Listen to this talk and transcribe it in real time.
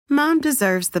Mom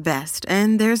deserves the best,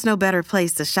 and there's no better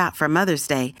place to shop for Mother's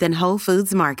Day than Whole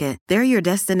Foods Market. They're your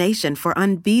destination for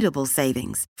unbeatable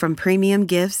savings, from premium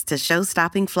gifts to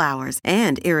show-stopping flowers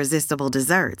and irresistible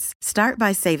desserts. Start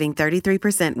by saving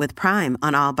 33% with Prime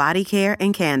on all body care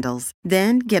and candles.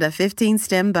 Then get a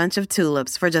 15-stem bunch of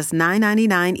tulips for just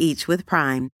 $9.99 each with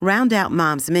Prime. Round out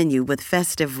Mom's menu with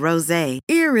festive rosé,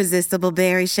 irresistible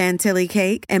berry chantilly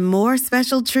cake, and more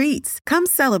special treats. Come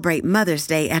celebrate Mother's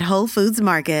Day at Whole Foods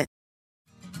Market.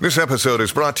 This episode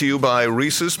is brought to you by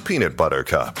Reese's Peanut Butter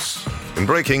Cups. In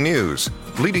breaking news,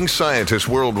 leading scientists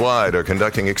worldwide are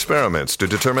conducting experiments to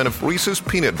determine if Reese's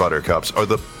Peanut Butter Cups are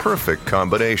the perfect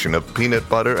combination of peanut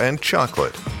butter and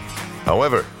chocolate.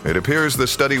 However, it appears the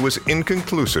study was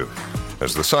inconclusive,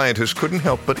 as the scientists couldn't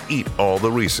help but eat all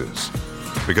the Reese's.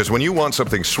 Because when you want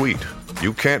something sweet,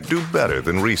 you can't do better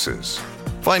than Reese's.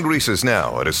 Find Reese's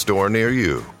now at a store near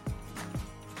you.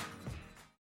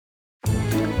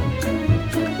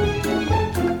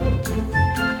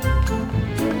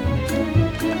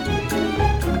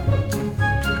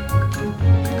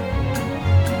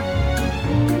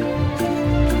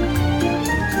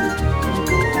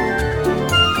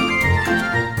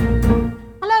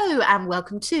 And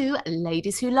welcome to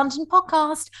Ladies Who London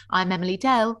podcast. I'm Emily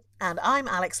Dell. And I'm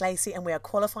Alex Lacey, and we are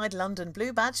qualified London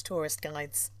Blue Badge tourist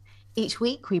guides. Each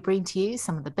week we bring to you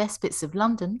some of the best bits of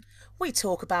London. We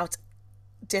talk about...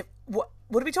 What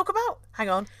do we talk about? Hang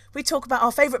on. We talk about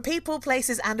our favourite people,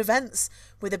 places and events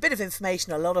with a bit of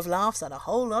information, a lot of laughs and a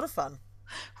whole lot of fun.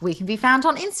 We can be found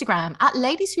on Instagram at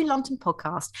Ladies Who London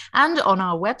podcast and on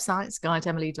our website,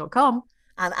 guideemily.com.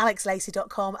 And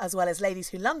alexlacey.com, as well as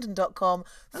ladieswholondon.com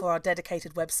for our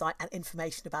dedicated website and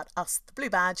information about us, the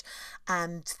Blue Badge,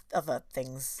 and other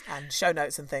things and show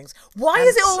notes and things. Why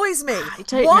is it always me? I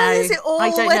don't Why know. is it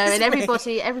always I don't know. And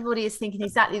me? everybody is thinking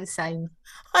exactly the same.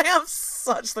 I am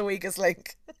such the weakest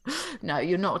link. No,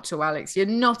 you're not at all, Alex. You're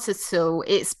not at all.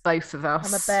 It's both of us.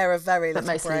 I'm a bear of very little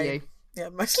but mostly brain. you. Yeah,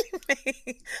 mostly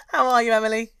me. How are you,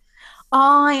 Emily?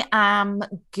 I am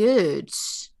good.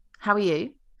 How are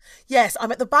you? Yes,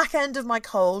 I'm at the back end of my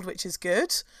cold, which is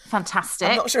good. Fantastic.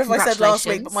 I'm not sure if I said last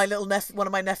week, but my little one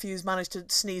of my nephews managed to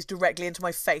sneeze directly into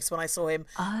my face when I saw him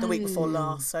the week before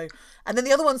last. So, and then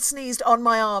the other one sneezed on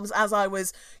my arms as I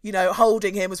was,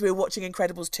 holding him as we were watching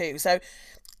Incredibles 2. So,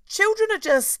 children are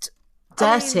just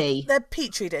dirty. They're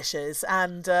petri dishes,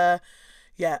 and so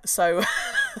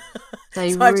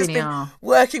they so I've just really been are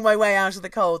working my way out of the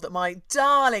cold. That my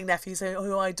darling nephews,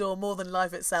 who I adore more than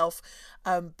life itself,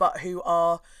 but who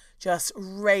are just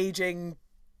raging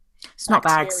snot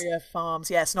bacteria bags.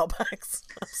 Farms. Yeah, snot bags.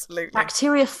 Absolutely.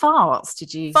 Bacteria farts,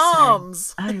 did you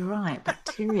farms. Say? Oh, right.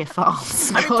 Bacteria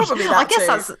farts. I mean, probably that I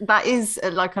guess too. that is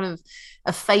like kind of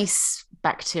a face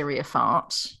bacteria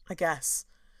fart. I guess.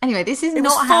 Anyway, this is it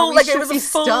not was how full, we like should it was be a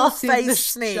full starting the face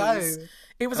sneeze. show.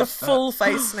 It was a full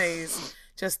face sneeze.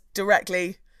 Just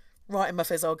directly right in my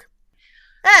fizzog.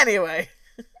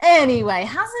 Anyway,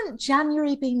 hasn't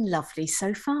January been lovely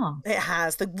so far? It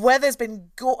has. The weather's been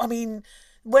I mean,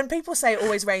 when people say it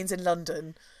always rains in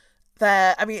London,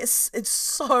 it's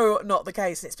so not the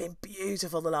case. It's been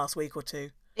beautiful the last week or two.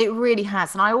 It really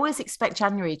has. And I always expect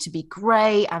January to be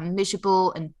grey and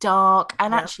miserable and dark.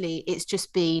 And actually, it's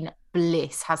just been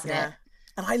bliss, hasn't it?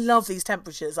 And I love these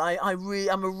temperatures.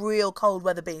 I'm a real cold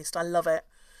weather beast. I love it.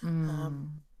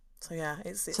 So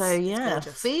it's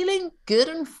gorgeous. Feeling good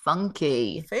and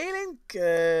funky. Feeling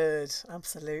good.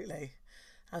 Absolutely.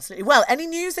 Well, any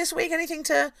news this week? Anything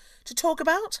to talk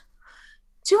about?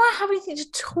 Do I have anything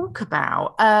to talk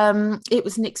about? It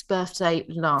was Nick's birthday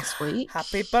last week.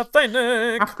 Happy birthday,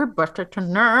 Nick. Happy birthday to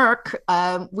Nick.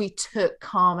 We took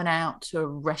Carmen out to a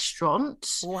restaurant.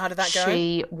 Oh, how did that go?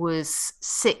 She was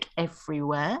sick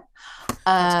everywhere.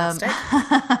 Fantastic.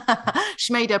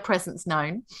 She made her presence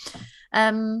known.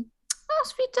 What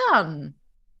else have we done?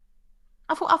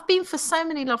 I've been for so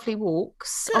many lovely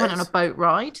walks. Good. I went on a boat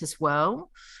ride as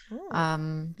well.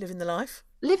 Living the life.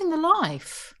 Living the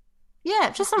life.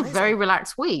 Yeah, just a very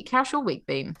relaxed week. How's your week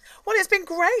been? Well, it's been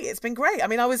great. I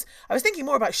mean, I was thinking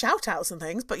more about shout outs and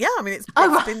things, but yeah, I mean, it's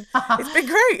been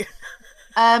great.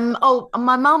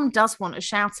 My mum does want a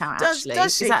shout out, actually.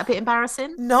 Does she? Is that a bit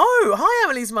embarrassing? No. Hi,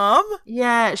 Emily's mum.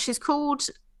 Yeah, she's called...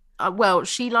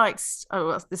 she likes...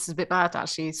 Oh, this is a bit bad,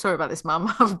 actually. Sorry about this,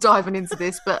 mum. I'm diving into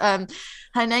this. But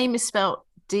her name is spelled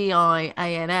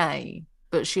Diana,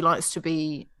 but she likes to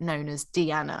be known as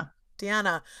Deanna.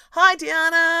 Deanna. Hi,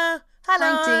 Deanna.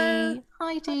 Hello.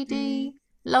 Hi, Dee Dee.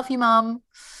 Love you, mum.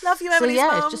 Love you, Emily's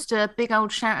mum. It's just a big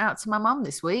old shout out to my mum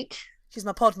this week. She's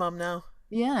my pod mum now.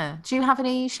 Yeah. Do you have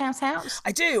any shout outs?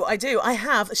 I do. I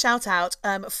have a shout out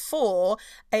for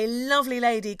a lovely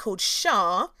lady called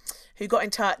Shah who got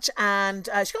in touch, and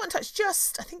she got in touch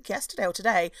just, I think, yesterday or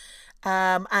today.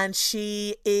 And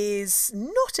she is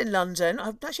not in London.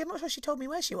 I'm not sure she told me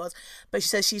where she was, but she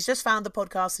says she's just found the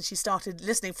podcast and she started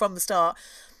listening from the start.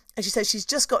 And she said she's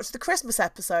just got to the Christmas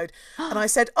episode. And I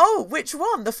said, oh, which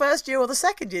one? The first year or the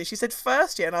second year? She said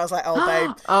first year. And I was like, oh,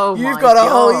 babe, you've got a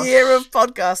whole year of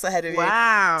podcasts ahead of you.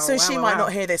 Wow. So she might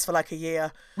not hear this for like a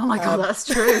year. Oh my God, that's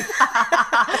true.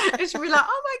 She'll be like,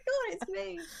 oh my God, it's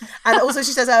me. And also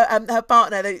she says her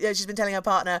partner, she's been telling her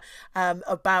partner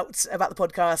about the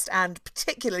podcast, and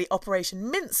particularly Operation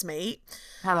Mincemeat.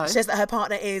 Hello. She says that her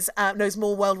partner knows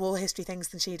more World War history things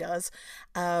than she does.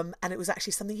 And it was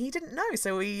actually something he didn't know.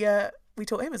 So we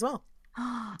taught him as well.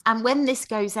 And when this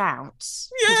goes out,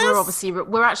 because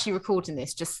we're actually recording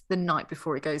this just the night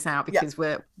before it goes out, because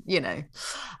we're,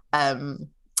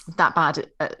 that bad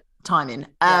at timing.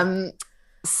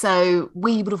 So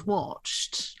we would have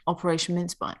watched Operation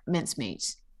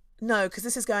Mincemeat. No, because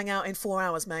this is going out in 4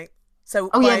 hours, mate. So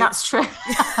yeah, that's true.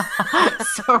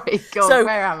 Sorry, God, so,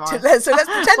 where am I? So let's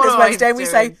pretend it's Wednesday and we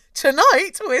say,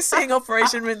 tonight we're seeing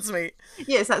Operation Mincemeat.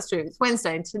 Yes, that's true. It's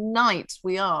Wednesday and tonight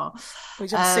we are.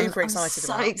 Which I'm super excited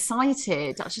about. So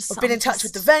excited. We've been in touch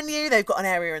with the venue. They've got an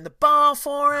area in the bar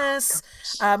for us.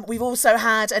 We've also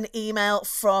had an email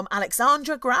from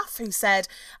Alexandra Graff, who said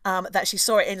that she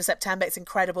saw it in September. It's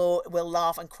incredible. We'll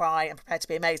laugh and cry and prepare to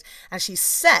be amazed. And she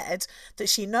said that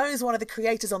she knows one of the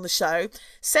creators on the show,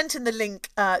 sent in the link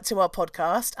to our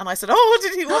podcast. And I said, oh, what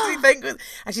did he think?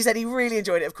 And she said he really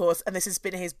enjoyed it, of course. And this has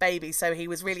been his baby. So he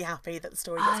was really happy that the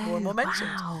story gets more and more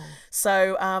mentioned. Wow.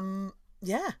 So,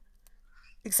 yeah.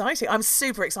 Exciting. I'm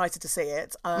super excited to see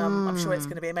it. I'm sure it's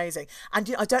going to be amazing.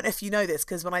 And I don't know if you know this,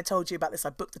 because when I told you about this, I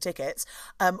booked the tickets.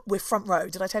 We're front row.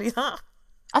 Did I tell you that?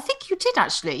 I think you did,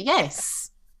 actually.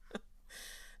 Yes.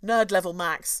 Nerd level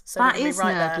max. So that is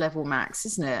right nerd level max,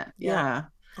 isn't it? Yeah.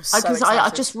 Because I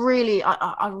just really,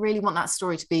 I really want that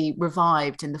story to be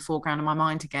revived in the foreground of my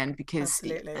mind again, because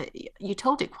you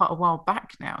told it quite a while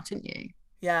back now, didn't you?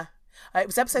 Yeah. It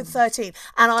was episode 13,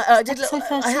 and I did look.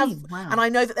 I have, wow. And I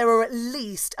know that there are at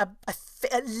least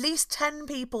at least 10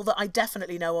 people that I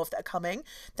definitely know of that are coming.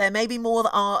 There may be more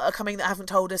that are coming that haven't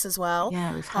told us as well.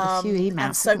 Yeah, we've had a few emails.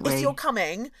 And so, if you're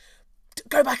coming,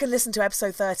 go back and listen to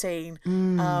episode 13,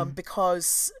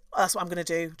 because that's what I'm going to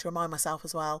do to remind myself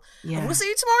as well. Yeah. And we'll see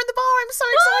you tomorrow in the bar. I'm so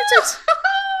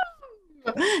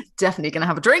excited. Definitely going to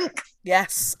have a drink.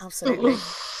 Yes, absolutely.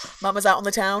 Mama's out on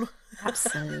the town.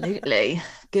 Absolutely.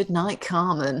 Good night,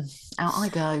 Carmen. Out I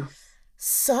go.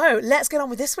 So let's get on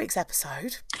with this week's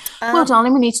episode. Well,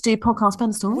 darling, we need to do podcast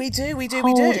pedestal. We do.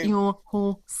 Hold your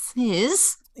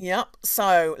horses. Yep.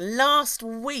 So last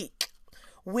week,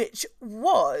 which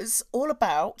was all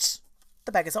about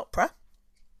the Beggars Opera.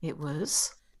 It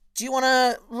was. Do you want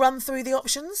to run through the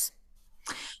options?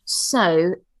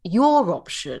 So your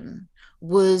option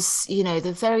was,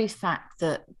 the very fact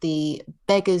that the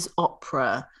Beggars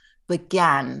Opera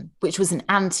began, which was an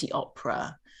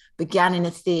anti-opera, began in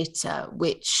a theatre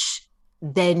which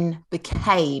then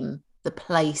became the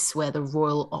place where the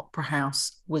Royal Opera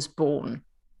House was born.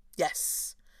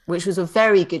 Yes. Which was a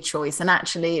very good choice. And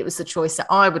actually, it was the choice that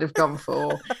I would have gone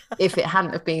for if it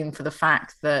hadn't have been for the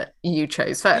fact that you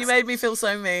chose first. You made me feel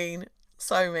so mean.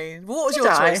 So mean. What was your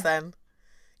choice then?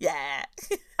 Yeah.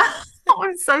 Oh,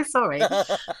 I'm so sorry.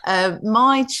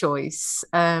 My choice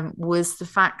was the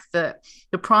fact that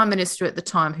the Prime Minister at the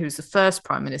time, who was the first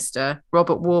Prime Minister,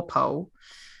 Robert Walpole,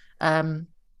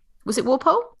 was it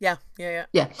Walpole? Yeah.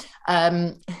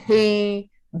 Who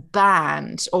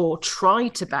banned or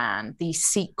tried to ban the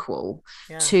sequel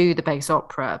to the Beggars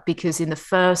Opera, because in the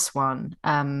first one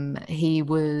he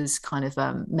was kind of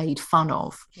made fun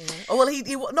of. Oh, well, he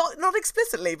not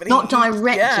explicitly, but not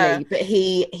directly, but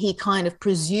he kind of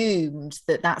presumed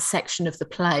that section of the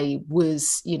play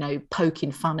was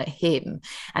poking fun at him,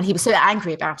 and he was so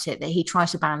angry about it that he tried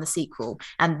to ban the sequel.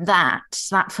 And that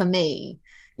for me,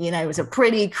 was a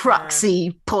pretty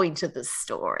cruxy point of the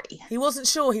story. He wasn't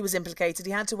sure he was implicated.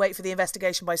 He had to wait for the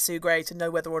investigation by Sue Gray to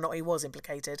know whether or not he was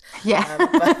implicated. Yeah.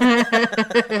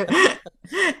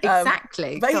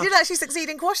 Exactly. But he did actually succeed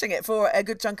in quashing it for a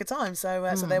good chunk of time. So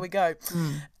so there we go.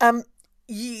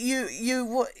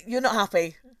 You're not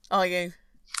happy, are you?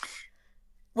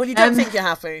 Well, you don't think you're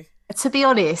happy. To be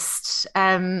honest,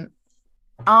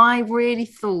 I really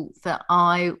thought that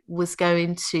I was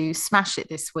going to smash it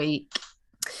this week,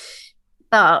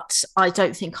 but I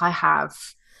don't think I have.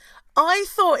 I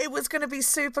thought it was going to be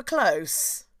super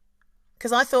close,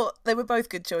 because I thought they were both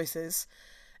good choices.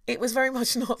 It was very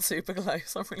much not super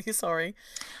close. I'm really sorry.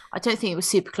 I don't think it was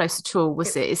super close at all,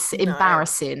 was it? It's No.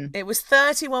 embarrassing. It was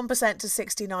 31% to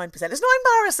 69%. It's not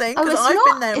embarrassing because it's I've not.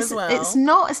 been there as well. It's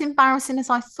not as embarrassing as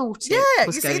I thought it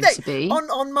was going to be.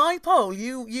 On my poll,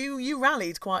 you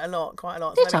rallied quite a lot.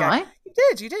 Did I?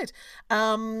 You did.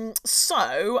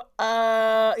 So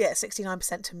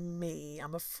 69% to me,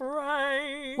 I'm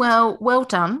afraid. Well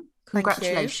done. Thank you.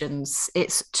 Congratulations.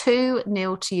 It's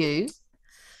 2-0 to you.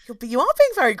 You are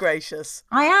being very gracious.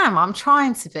 I am. I'm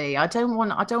trying to be. I don't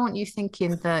want you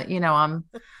thinking that,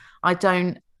 I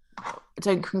don't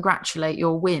congratulate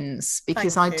your wins,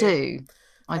 because I do.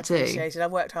 I do. Appreciate it.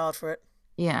 I've worked hard for it.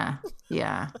 Yeah.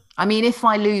 I mean, if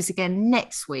I lose again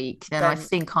next week, then I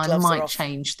think I might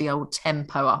change the old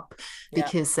tempo up,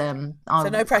 because so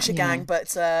no pressure, gang.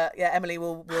 But Emily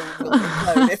will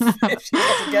implode if she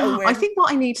doesn't get a win. I think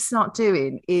what I need to start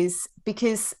doing is,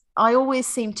 because I always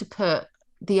seem to put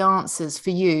the answers for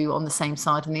you on the same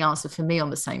side and the answer for me on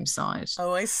the same side.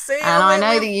 Oh, I see. And I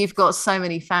know that you've got so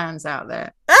many fans out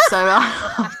there. So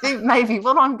I think maybe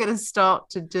what I'm going to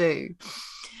start to do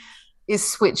is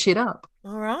switch it up.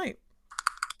 All right.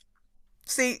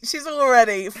 See, she's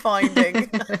already finding...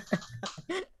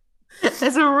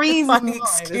 There's a reason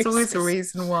why. There's always a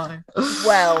reason why.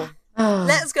 Well...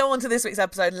 Let's go on to this week's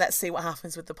episode and let's see what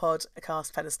happens with the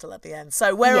podcast pedestal at the end.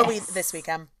 So where are we this week,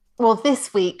 Em? Well,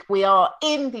 this week we are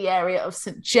in the area of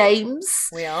St. James.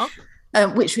 We are.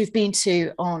 Which we've been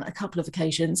to on a couple of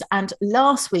occasions. And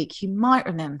last week, you might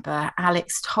remember,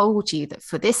 Alex told you that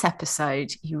for this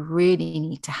episode, you really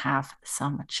need to have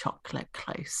some chocolate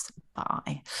close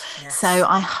by. Yes. So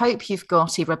I hope you've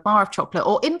got either a bar of chocolate,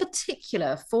 or in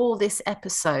particular for this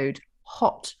episode,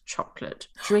 hot chocolate,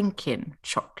 drinking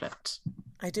chocolate.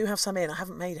 I do have some in. I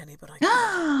haven't made any, but I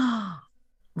can.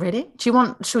 Ready?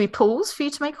 Should we pause for you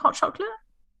to make hot chocolate?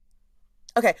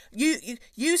 Okay, you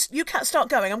can't start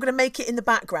going. I'm going to make it in the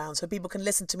background so people can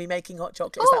listen to me making hot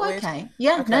chocolate. Is that weird? Okay.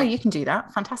 Yeah, okay. No, you can do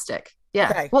that. Fantastic. Yeah.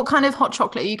 Okay. What kind of hot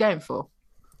chocolate are you going for?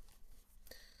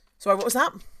 Sorry, what was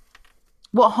that?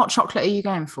 What hot chocolate are you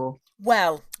going for?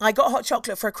 Well, I got hot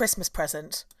chocolate for a Christmas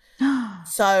present.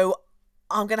 So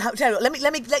I'm going to have to tell you, let me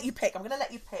let you pick. I'm going to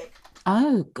let you pick.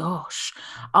 Oh gosh.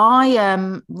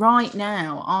 Right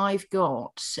now I've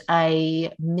got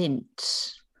a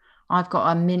mint. I've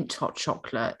got a mint hot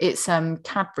chocolate. It's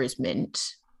Cadbury's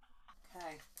mint.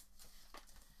 Okay.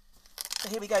 So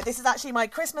here we go. This is actually my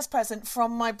Christmas present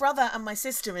from my brother and my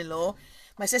sister-in-law.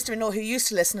 My sister-in-law, who used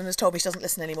to listen and has told me she doesn't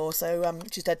listen anymore, so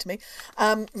she's dead to me.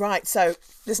 Right, so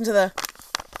listen to the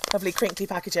lovely crinkly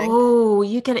packaging. Oh,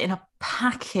 you get it in a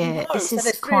packet. No, this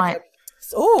is quite...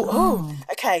 Oh.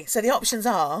 Okay, so the options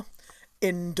are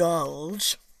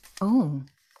indulge. Oh.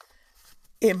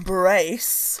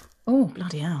 Embrace. Oh,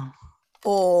 bloody hell.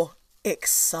 Or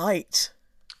excite.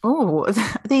 Oh,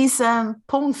 these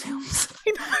porn films.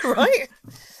 I know, right?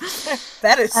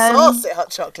 That is saucy hot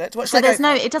chocolate. What so there's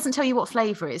no, it doesn't tell you what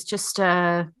flavour, it's just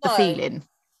the feeling.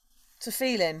 It's a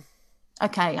feeling.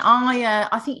 Okay,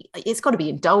 I think it's got to be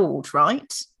indulge,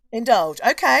 right? Indulge.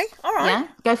 Okay, all right. Yeah,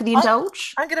 go for the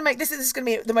indulge. I'm going to make this is going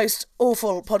to be the most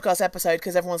awful podcast episode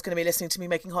because everyone's going to be listening to me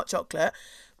making hot chocolate.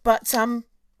 But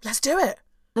let's do it.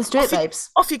 Let's do it, babes.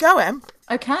 Off you go, Em.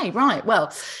 Okay, right.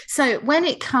 Well, so when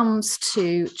it comes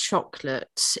to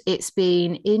chocolate, it's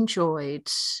been enjoyed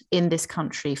in this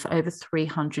country for over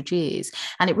 300 years.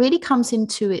 And it really comes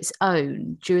into its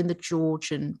own during the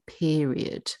Georgian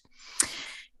period.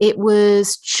 It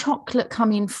was chocolate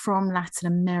coming from Latin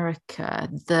America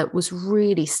that was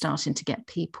really starting to get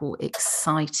people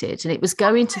excited. And it was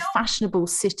going to fashionable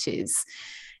cities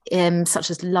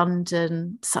such as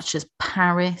London, such as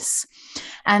Paris.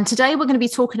 And today we're going to be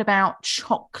talking about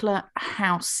chocolate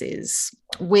houses,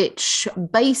 which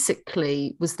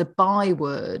basically was the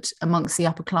byword amongst the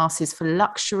upper classes for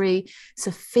luxury,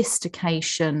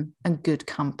 sophistication, and good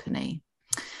company.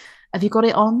 Have you got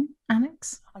it on,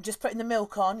 Alex? I'm just putting the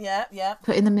milk on, yeah.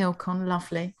 Putting the milk on,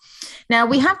 lovely. Now,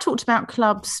 we have talked about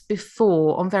clubs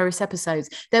before on various episodes.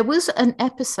 There was an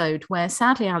episode where,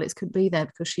 sadly, Alex couldn't be there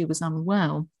because she was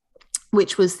unwell,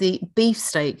 which was the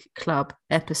Beefsteak Club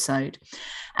episode.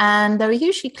 And there are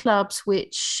usually clubs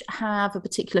which have a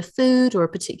particular food or a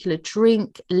particular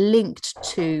drink linked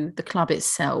to the club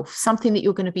itself, something that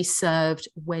you're going to be served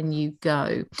when you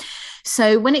go.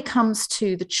 So when it comes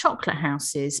to the chocolate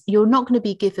houses, you're not going to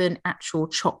be given actual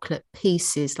chocolate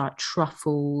pieces like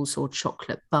truffles or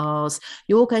chocolate bars.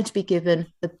 You're going to be given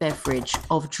the beverage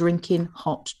of drinking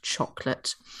hot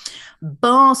chocolate.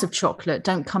 Bars of chocolate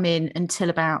don't come in until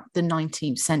about the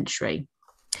 19th century.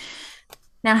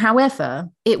 Now, however,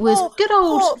 it was good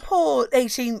old... Poor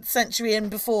 18th century and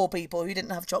before people who didn't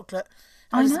have chocolate.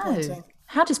 I know.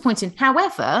 How disappointing.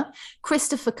 However,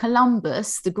 Christopher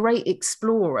Columbus, the great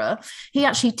explorer, he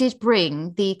actually did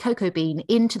bring the cocoa bean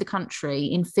into the country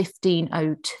in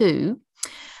 1502.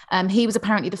 He was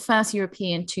apparently the first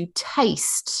European to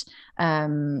taste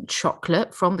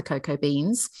chocolate from the cocoa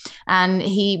beans. And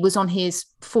he was on his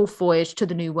fourth voyage to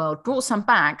the New World, brought some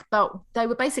back, but they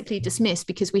were basically dismissed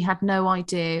because we had no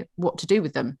idea what to do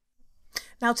with them.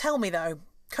 Now tell me though,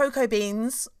 cocoa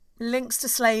beans, links to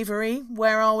slavery,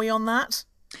 where are we on that?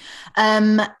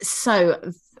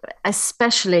 So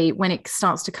especially when it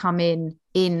starts to come in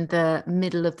the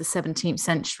middle of the 17th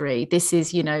century, this is,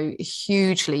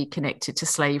 hugely connected to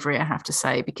slavery, I have to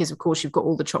say, because of course you've got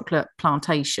all the chocolate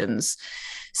plantations.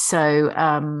 So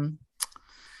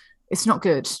it's not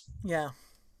good. Yeah.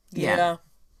 I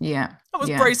was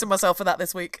bracing myself for that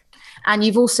this week. And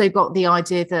you've also got the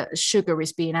idea that sugar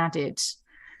is being added.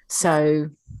 So,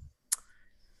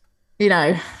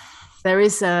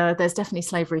 there's definitely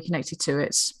slavery connected to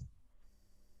it.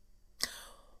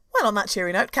 Well, on that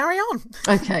cheery note, carry on.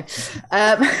 Okay.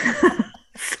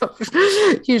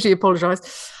 Usually apologise.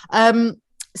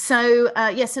 So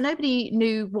nobody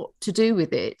knew what to do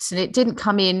with it. And it didn't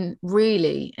come in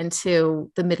really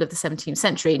until the middle of the 17th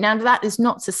century. Now, that is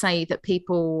not to say that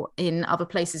people in other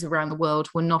places around the world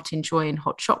were not enjoying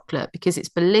hot chocolate, because it's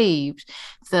believed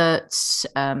that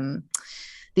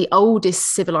the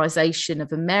oldest civilization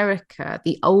of America,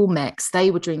 the Olmecs, they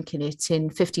were drinking it in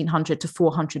 1500 to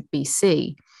 400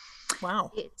 BC.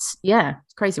 Wow. It's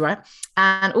crazy, right?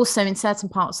 And also in certain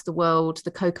parts of the world,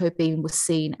 the cocoa bean was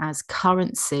seen as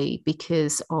currency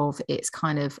because of its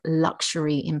kind of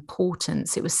luxury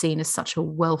importance. It was seen as such a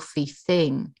wealthy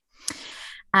thing.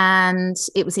 And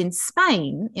it was in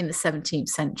Spain in the 17th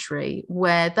century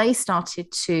where they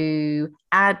started to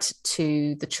add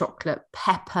to the chocolate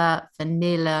pepper,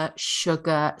 vanilla,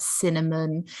 sugar,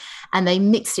 cinnamon, and they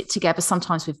mixed it together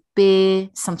sometimes with beer,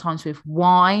 sometimes with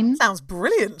wine. Sounds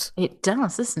brilliant. It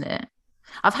does, doesn't it?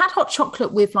 I've had hot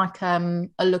chocolate with like a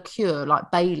liqueur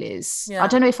like Baileys. Yeah. I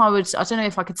don't know if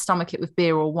I could stomach it with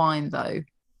beer or wine though.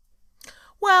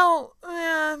 Well,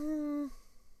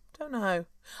 don't know.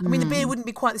 I mean, the beer wouldn't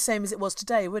be quite the same as it was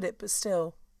today, would it? But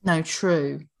still. No,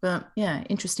 true. But yeah,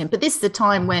 interesting. But this is the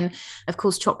time when, of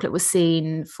course, chocolate was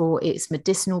seen for its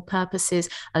medicinal purposes.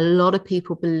 A lot of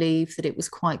people believe that it was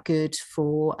quite good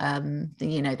for,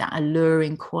 that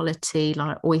alluring quality,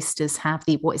 like oysters have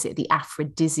the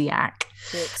aphrodisiac.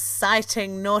 The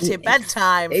exciting, naughty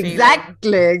bedtime feeling.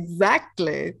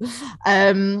 Exactly.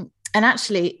 And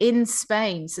actually, in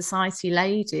Spain, society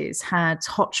ladies had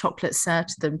hot chocolate served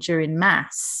to them during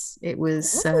mass. It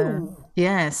was,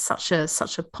 such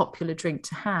a popular drink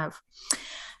to have.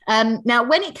 Now,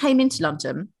 when it came into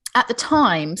London, at the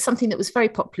time, something that was very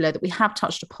popular that we have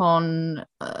touched upon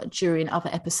during other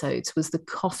episodes was the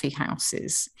coffee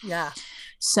houses. Yeah.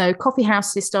 So coffee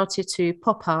houses started to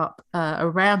pop up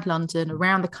around London,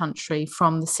 around the country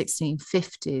from the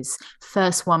 1650s,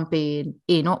 first one being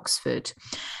in Oxford.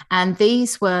 And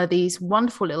these were these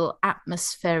wonderful little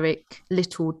atmospheric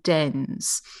little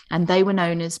dens. And they were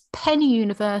known as penny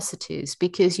universities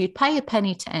because you'd pay a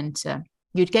penny to enter,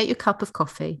 you'd get your cup of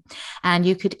coffee, and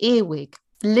you could earwig,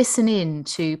 listen in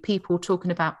to people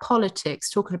talking about politics,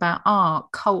 talking about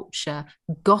art, culture,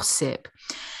 gossip.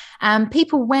 And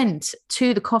people went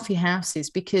to the coffee houses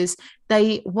because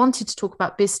they wanted to talk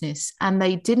about business and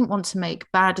they didn't want to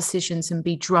make bad decisions and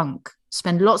be drunk,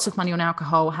 spend lots of money on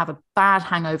alcohol, have a bad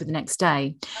hangover the next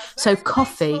day. So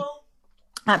coffee... Painful.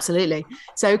 Absolutely.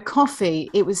 So coffee,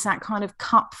 it was that kind of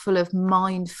cup full of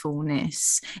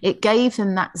mindfulness. It gave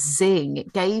them that zing.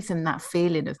 It gave them that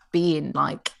feeling of being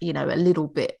like, a little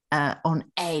bit on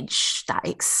edge, that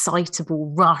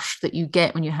excitable rush that you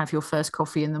get when you have your first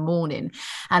coffee in the morning.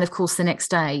 And of course, the next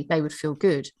day they would feel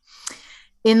good.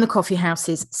 In the coffee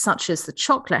houses, such as the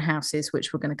chocolate houses,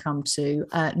 which we're going to come to,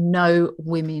 no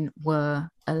women were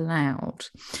allowed.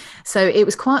 So it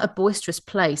was quite a boisterous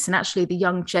place. And actually, the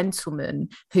young gentlemen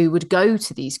who would go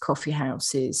to these coffee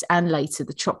houses and later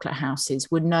the chocolate houses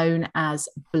were known as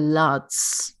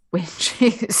bloods, which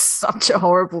is such a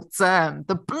horrible term.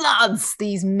 The bloods,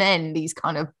 these men, these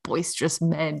kind of boisterous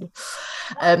men.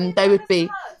 They would be...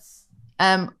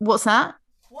 what's that?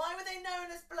 Why were they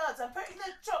known as bloods? I'm putting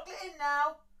the chocolate in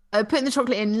now. Putting the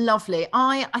chocolate in, lovely.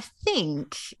 I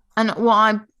think, and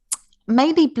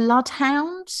maybe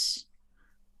bloodhounds.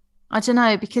 I don't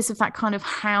know, because of that kind of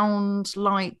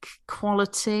hound-like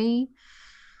quality.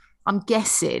 I'm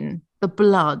guessing the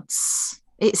bloods.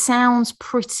 It sounds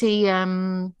pretty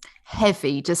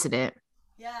heavy, doesn't it?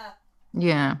 Yeah.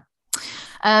 Yeah.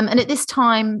 And at this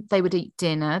time, they would eat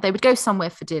dinner. They would go somewhere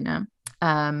for dinner.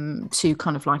 to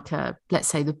kind of like let's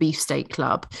say the Beefsteak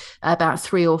Club about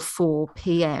 3 or 4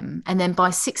 p.m. And then by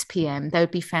 6 p.m. they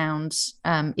would be found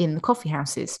in the coffee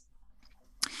houses.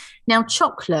 Now,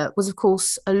 chocolate was, of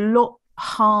course, a lot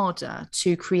harder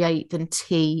to create than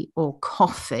tea or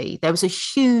coffee. There was a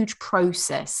huge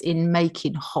process in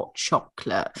making hot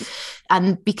chocolate.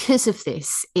 And because of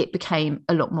this, it became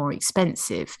a lot more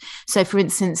expensive. So, for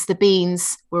instance, the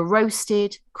beans were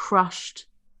roasted, crushed,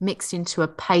 mixed into a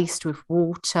paste with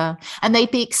water, and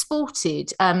they'd be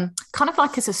exported kind of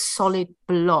like as a solid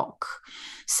block.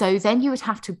 So then you would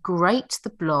have to grate the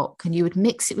block and you would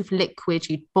mix it with liquid,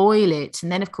 you'd boil it,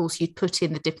 and then of course you'd put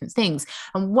in the different things.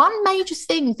 And one major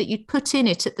thing that you'd put in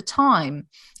it at the time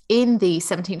in the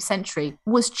 17th century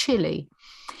was chili.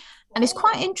 And it's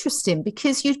quite interesting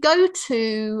because you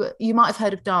might have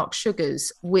heard of dark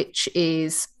sugars, which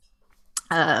is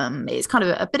it's kind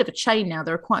of a bit of a chain now.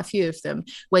 There are quite a few of them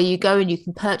where you go and you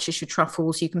can purchase your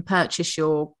truffles, you can purchase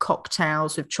your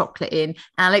cocktails with chocolate in.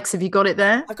 Alex, have you got it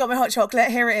there? I've got my hot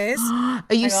chocolate. Here it is.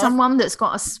 Are you someone that's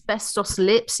got asbestos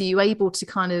lips? Are you able to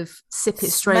kind of sip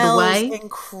it straight away?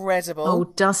 Incredible. Oh,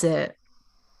 does it?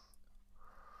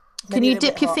 Can you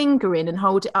dip your finger in and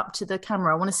hold it up to the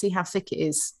camera? I want to see how thick it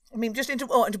is. I mean, just into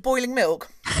boiling milk.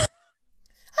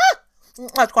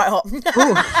 That's quite hot.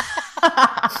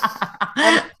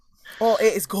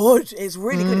 It is good. It's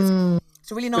really good.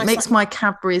 It's a really nice. It makes my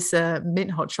Cadbury's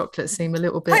mint hot chocolate seem a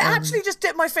little bit. I actually just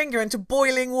dipped my finger into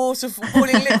boiling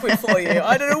liquid for you.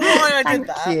 I don't know why I did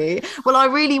that. Thank you. Well, I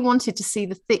really wanted to see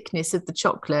the thickness of the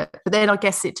chocolate, but then I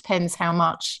guess it depends how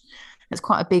much. There's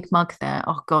quite a big mug there.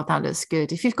 Oh God, that looks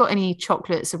good. If you've got any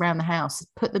chocolates around the house,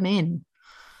 put them in.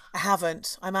 I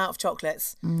haven't. I'm out of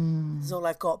chocolates. This is all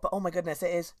I've got. But oh my goodness,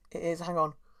 it is. It is. Hang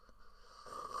on.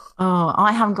 Oh,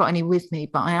 I haven't got any with me,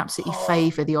 but I absolutely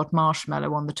favour the odd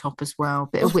marshmallow on the top as well.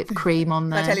 Bit of whipped cream on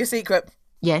there. Can I tell you a secret?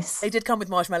 Yes. They did come with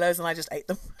marshmallows and I just ate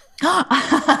them.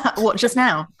 What, just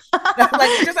now? No,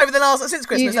 like just over the since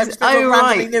Christmas, I've just been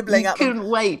randomly nibbling at them. Couldn't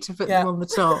wait to put them on the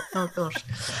top. Oh gosh.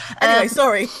 Anyway,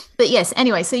 sorry. But yes,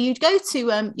 anyway, so you'd go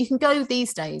to you can go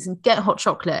these days and get hot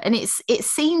chocolate, and it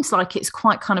seems like it's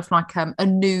quite kind of like a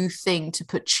new thing to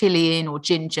put chili in or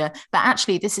ginger, but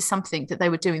actually this is something that they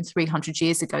were doing 300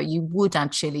 years ago. You would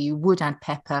add chili, you would add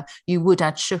pepper, you would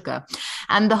add sugar,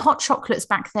 and the hot chocolates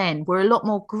back then were a lot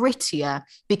more grittier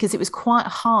because it was quite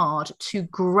hard to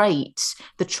grate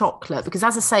the chocolate, because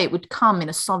as I say, it would come in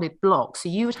a solid block, so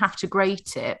you would have to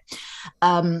grate it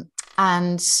and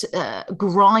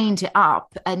grind it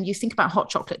up. And you think about hot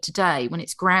chocolate today, when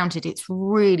it's grounded, it's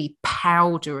really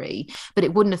powdery, but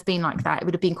it wouldn't have been like that. It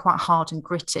would have been quite hard and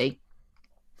gritty.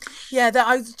 Yeah,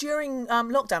 during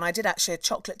lockdown, I did actually a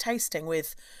chocolate tasting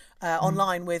with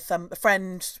online with a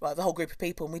friend, well, the whole group of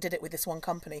people, and we did it with this one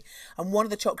company. And one of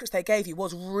the chocolates they gave you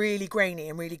was really grainy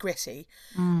and really gritty,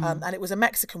 and it was a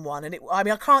Mexican one. And I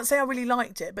can't say I really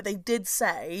liked it, but they did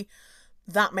say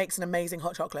that makes an amazing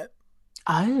hot chocolate.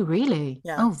 Oh, really?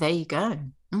 Yeah. Oh, there you go.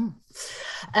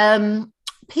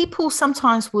 People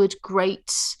sometimes would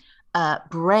grate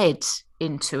bread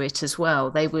into it as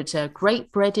well. They would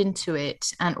grate bread into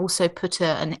it and also put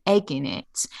an egg in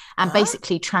it and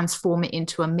basically transform it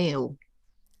into a meal.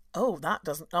 Oh, that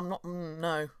doesn't. I'm not.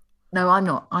 No. No, I'm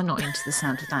not into the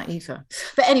sound of that either.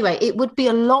 But anyway, it would be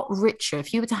a lot richer.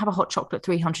 If you were to have a hot chocolate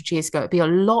 300 years ago, it'd be a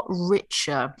lot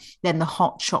richer than the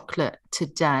hot chocolate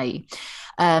today.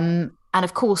 And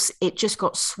of course, it just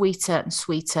got sweeter and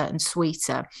sweeter and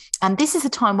sweeter. And this is a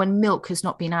time when milk has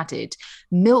not been added.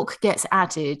 Milk gets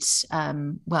added, a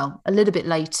little bit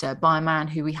later by a man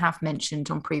who we have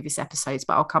mentioned on previous episodes,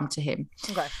 but I'll come to him.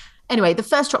 Okay. Anyway, the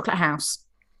first chocolate house,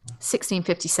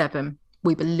 1657,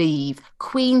 we believe,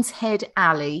 Queen's Head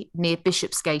Alley near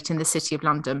Bishopsgate in the City of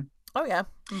London. Oh, yeah.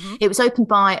 Mm-hmm. It was opened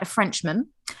by a Frenchman,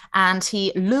 and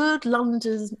he lured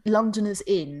Londoners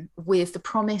in with the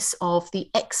promise of the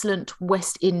excellent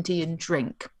West Indian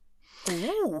drink.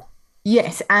 Ooh.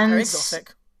 Yes, and very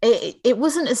exotic. It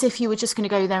wasn't as if you were just going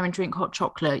to go there and drink hot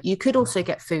chocolate. You could also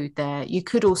get food there. You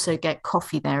could also get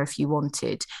coffee there if you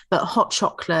wanted. But hot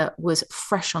chocolate was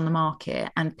fresh on the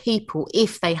market, and people,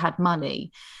 if they had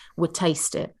money, would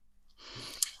taste it.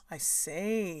 I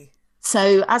see.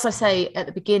 So, as I say at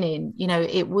the beginning,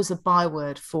 it was a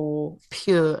byword for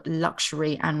pure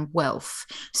luxury and wealth.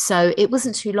 So it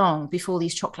wasn't too long before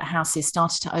these chocolate houses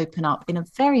started to open up in a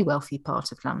very wealthy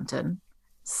part of London,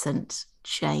 St.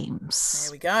 James.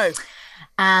 There we go.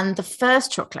 And the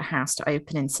first chocolate house to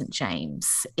open in St.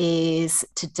 James is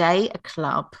today a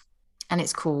club, and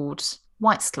it's called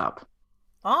White's Club.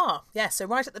 Ah, yeah. So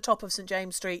right at the top of St.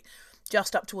 James Street,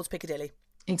 just up towards Piccadilly.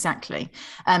 Exactly.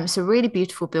 So really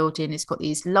beautiful building. It's got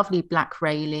these lovely black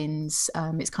railings.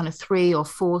 It's kind of 3 or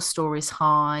 4 stories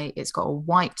high. It's got a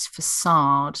white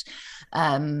facade.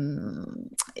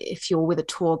 If you're with a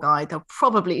tour guide, they'll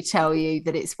probably tell you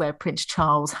that it's where Prince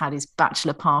Charles had his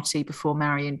bachelor party before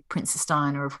marrying Princess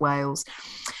Diana of Wales.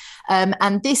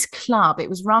 And this club, it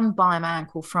was run by a man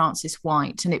called Francis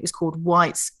White, and it was called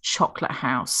White's Chocolate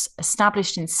House,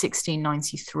 established in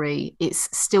 1693. It's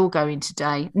still going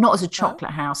today, not as a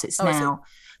chocolate house. It's now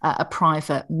a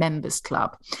private members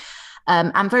club,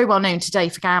 and very well known today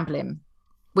for gambling,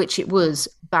 which it was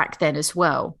back then as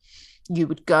well. You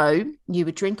would go, you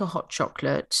would drink a hot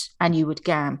chocolate, and you would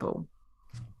gamble.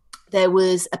 There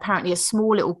was apparently a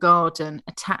small little garden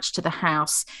attached to the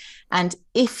house. And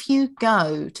if you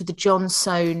go to the John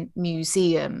Soane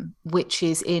Museum, which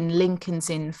is in Lincoln's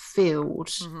Inn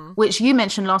Field, which you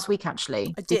mentioned last week,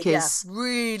 actually. I did,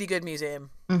 really good museum.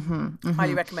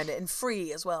 Highly recommend it. And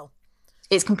free as well.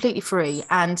 It's completely free.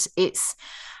 And it's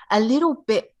a little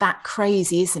bit that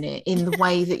crazy, isn't it? In the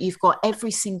way that you've got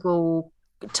every single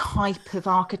type of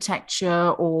architecture,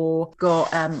 or got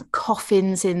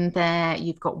coffins in there,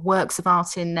 you've got works of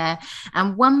art in there,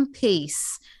 and one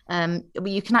piece,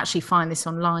 you can actually find this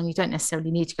online. You don't necessarily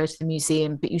need to go to the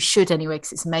museum, but you should anyway,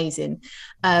 because it's amazing.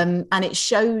 And it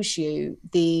shows you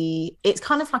it's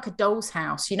kind of like a doll's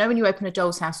house. You know, when you open a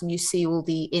doll's house and you see all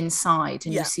the inside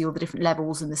and you see all the different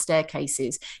levels and the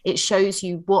staircases, it shows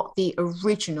you what the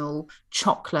original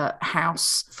chocolate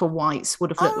house for White's would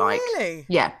have looked like. Really?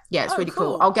 Yeah, it's really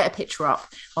cool. I'll get a picture up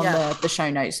on the show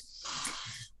notes.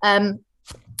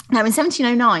 Now, in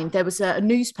 1709, there was a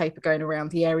newspaper going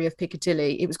around the area of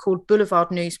Piccadilly. It was called Boulevard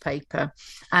Newspaper,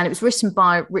 and it was written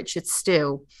by Richard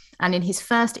Steele. And in his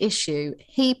first issue,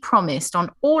 he promised, on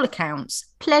all accounts,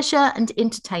 pleasure and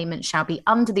entertainment shall be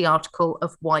under the article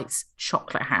of White's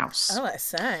Chocolate House. Oh, I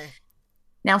say.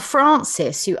 Now,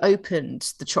 Francis, who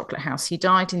opened the chocolate house, he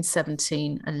died in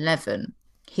 1711.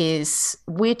 His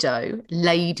widow,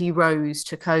 Lady Rose,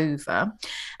 took over,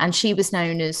 and she was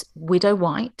known as Widow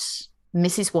White,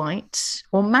 Mrs. White,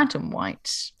 or Madam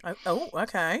White. Oh,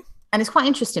 okay. And it's quite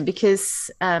interesting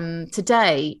because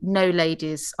today no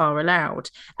ladies are allowed,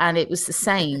 and it was the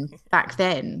same back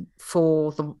then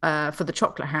for the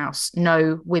chocolate house.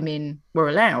 No women were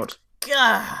allowed.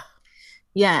 Gah.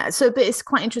 Yeah. So, but it's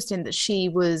quite interesting that she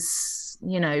was,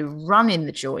 running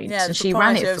the joint, and she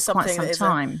ran it for quite some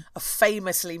time. A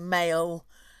famously male.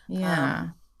 Yeah.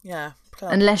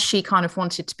 Club. Unless she kind of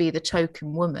wanted to be the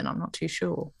token woman, I'm not too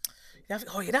sure.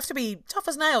 You'd have to be tough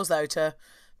as nails, though, to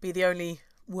be the only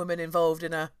woman involved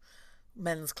in a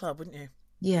men's club, wouldn't you?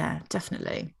 Yeah,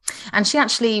 definitely. And she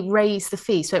actually raised the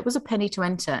fee. So it was a penny to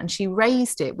enter, and she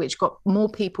raised it, which got more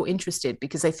people interested,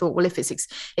 because they thought, well, if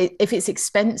it's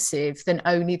expensive, then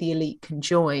only the elite can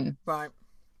join. Right.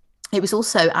 It was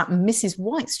also at Mrs.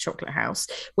 White's Chocolate House,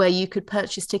 where you could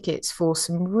purchase tickets for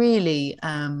some really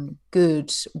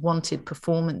good wanted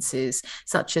performances,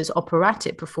 such as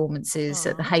operatic performances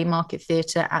at the Haymarket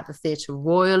Theatre, at the Theatre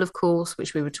Royal, of course,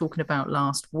 which we were talking about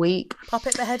last week.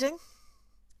 Puppet beheading?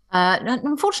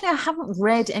 Unfortunately, I haven't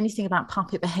read anything about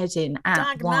puppet beheading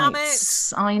at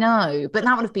White's. I know, but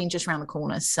that would have been just around the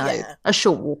corner, so a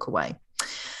short walk away.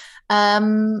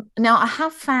 Now, I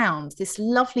have found this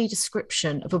lovely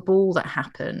description of a ball that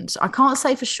happened. I can't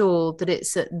say for sure that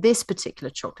it's at this particular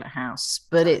chocolate house,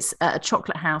 but it's at a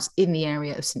chocolate house in the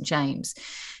area of St. James.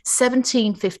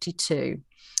 1752.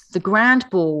 The grand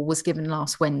ball was given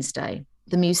last Wednesday.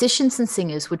 The musicians and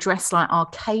singers were dressed like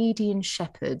Arcadian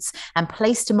shepherds and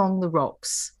placed among the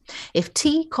rocks. If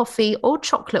tea, coffee, or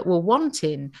chocolate were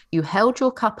wanting, you held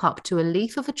your cup up to a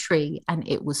leaf of a tree and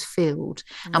it was filled.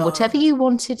 And whatever you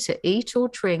wanted to eat or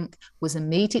drink was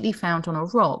immediately found on a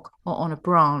rock or on a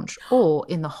branch or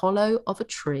in the hollow of a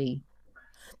tree.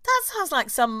 That sounds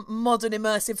like some modern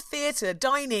immersive theatre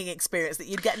dining experience that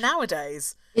you'd get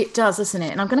nowadays. It does, doesn't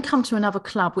it? And I'm going to come to another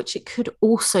club, which it could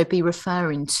also be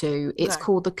referring to. It's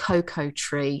called the Cocoa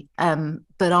Tree.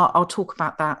 But I'll talk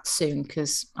about that soon,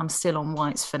 because I'm still on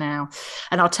White's for now.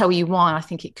 And I'll tell you why I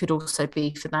think it could also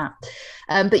be for that.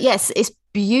 But yes, it's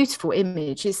beautiful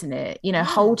image, isn't it?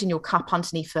 Holding your cup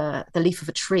underneath the leaf of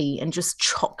a tree and just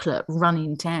chocolate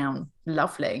running down.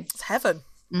 Lovely. It's heaven.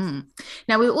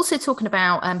 Now, we were also talking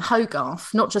about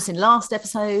Hogarth, not just in last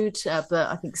episode, but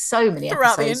I think so many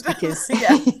episodes, because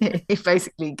he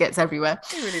basically gets everywhere.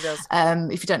 He really does.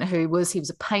 If you don't know who he was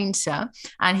a painter,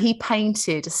 and he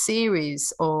painted a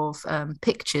series of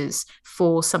pictures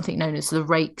for something known as the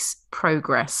Rake's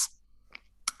Progress.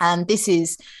 And this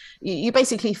is you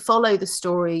basically follow the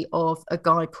story of a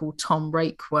guy called Tom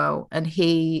Rakewell, and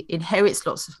he inherits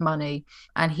lots of money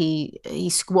and he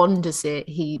squanders it.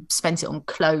 He spends it on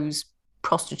clothes,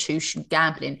 prostitution,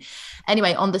 gambling.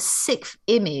 Anyway, on the 6th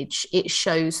image, it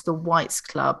shows the Whites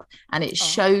Club, and it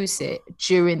shows it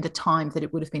during the time that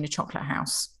it would have been a chocolate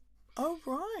house. Oh,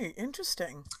 right.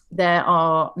 Interesting. There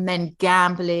are men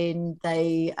gambling.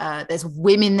 There's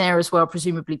women there as well,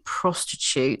 presumably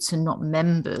prostitutes and not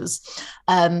members.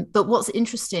 But what's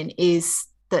interesting is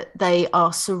that they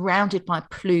are surrounded by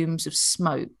plumes of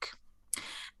smoke.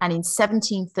 And in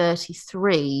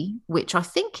 1733, which I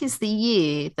think is the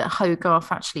year that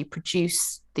Hogarth actually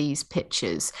produced these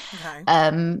pictures,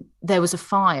 there was a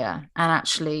fire, and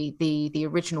actually the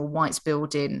original White's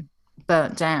building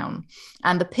burnt down.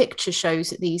 And the picture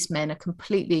shows that these men are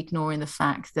completely ignoring the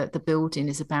fact that the building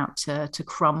is about to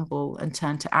crumble and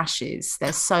turn to ashes.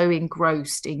 They're so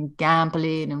engrossed in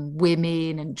gambling and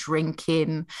women and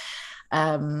drinking.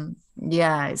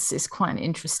 It's quite an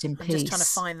interesting piece. I'm just trying to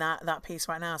find that piece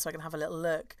right now so I can have a little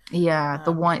look. The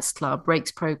Whites Club,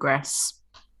 Rake's Progress.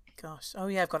 Gosh, oh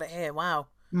yeah, I've got it here. Wow.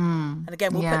 And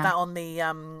again, we'll put that on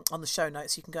the show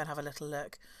notes so you can go and have a little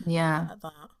look at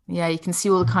that. Yeah, you can see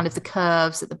all the kind of the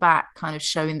curves at the back kind of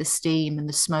showing the steam and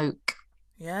the smoke.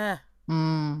 Yeah. I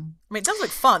mean, it does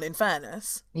look fun, in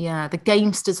fairness. Yeah, the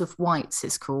Gamesters of Whites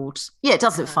it's called. Yeah, it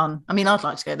does look fun. I mean, I'd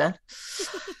like to go there.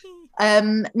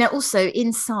 Now, also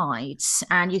inside,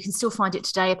 and you can still find it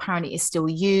today, apparently it's still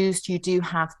used, you do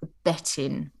have the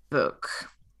betting book.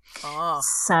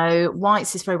 So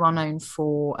White's is very well known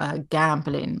for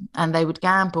gambling, and they would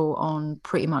gamble on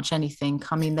pretty much anything.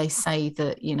 I mean, they say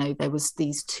that, you know, there was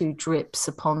these 2 drips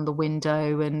upon the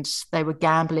window, and they were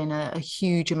gambling a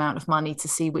huge amount of money to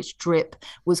see which drip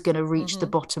was going to reach the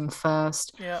bottom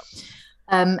first. Yeah.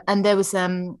 And there was a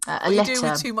letter. Do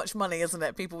with too much money, isn't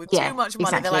it? People with too much money.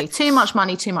 Exactly. They're like, too much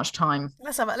money, too much time.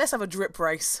 Let's have a drip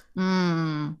race.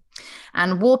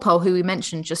 And Walpole, who we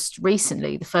mentioned just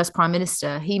recently, the first Prime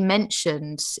Minister, he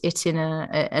mentioned it in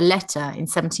a letter in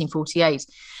 1748.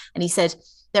 And he said,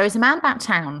 there is a man about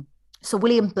town, Sir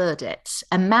William Burdett,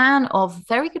 a man of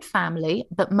very good family,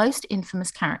 but most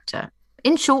infamous character.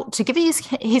 In short, to give you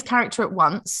his character at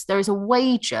once, there is a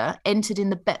wager entered in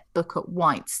the bet book at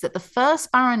White's that the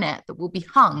first baronet that will be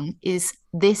hung is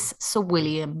this Sir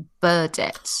William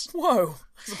Burdett. Whoa,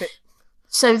 that's a bit...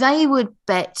 So they would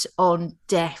bet on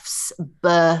deaths,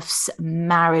 births,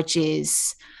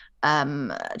 marriages,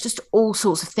 just all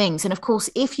sorts of things. And of course,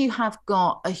 if you have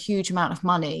got a huge amount of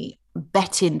money,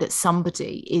 betting that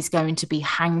somebody is going to be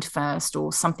hanged first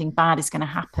or something bad is going to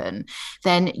happen,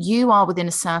 then you are within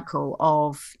a circle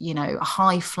of, you know,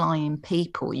 high flying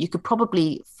people. You could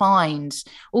probably find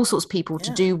all sorts of people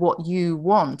to do what you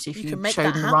want if you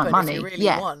show them the right money. If you really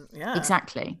want. Yeah,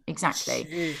 exactly.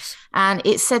 Jeez. And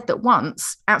it's said that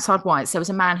once outside White's, there was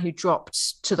a man who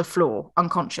dropped to the floor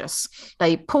unconscious.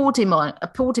 They pulled him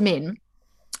in.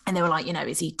 And they were like, you know,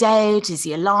 is he dead? Is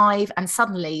he alive? And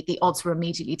suddenly the odds were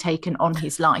immediately taken on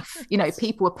his life. You know,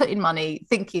 people were putting money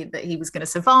thinking that he was going to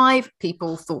survive.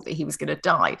 People thought that he was going to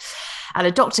die. And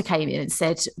a doctor came in and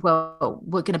said, well,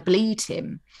 we're going to bleed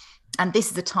him. And this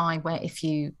is the time where if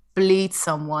you bleed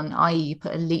someone, i.e. you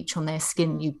put a leech on their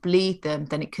skin, you bleed them,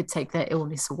 then it could take their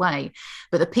illness away.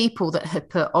 But the people that had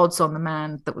put odds on the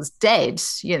man that was dead,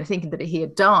 you know, thinking that he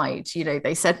had died, you know,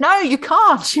 they said, no, we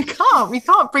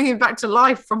can't bring him back to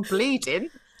life from bleeding.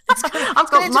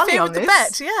 I've got money on this.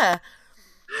 Bet, yeah.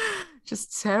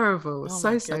 Just terrible.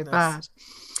 So bad.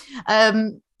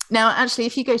 Now, actually,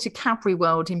 if you go to Cadbury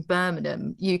World in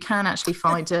Birmingham, you can actually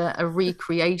find a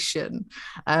recreation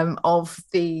of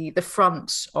the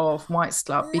front of White's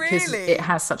Club because it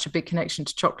has such a big connection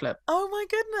to chocolate. Oh, my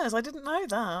goodness. I didn't know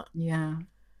that. Yeah.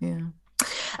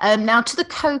 Now to the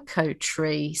cocoa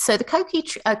tree. So the Okie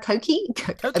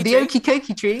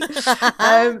tree.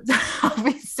 I've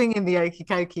been singing the Okie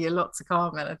Kokie a lot to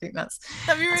Carmen. I think that's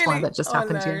why that just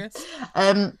happened here.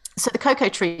 So the cocoa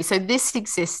tree. So this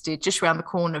existed just around the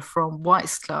corner from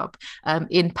White's Club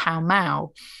in Pall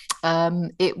Mall.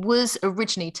 It was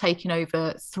originally taking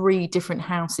over 3 different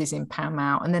houses in Pall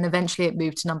Mall, and then eventually it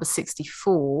moved to number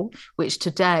 64, which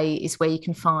today is where you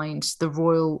can find the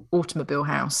Royal Automobile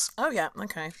House. Oh, yeah.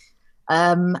 Okay.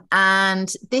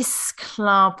 And this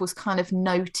club was kind of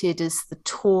noted as the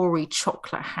Tory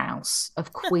chocolate house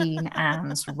of Queen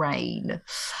Anne's reign.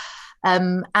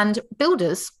 And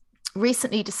builders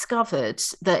recently discovered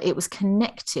that it was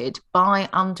connected by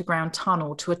underground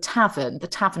tunnel to a tavern. The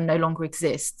tavern no longer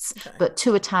exists, but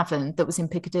to a tavern that was in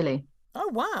Piccadilly. Oh,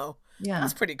 wow. Yeah.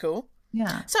 That's pretty cool.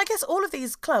 Yeah. So I guess all of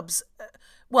these clubs,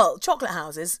 chocolate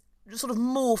houses, sort of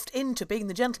morphed into being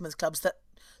the gentlemen's clubs that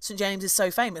St James is so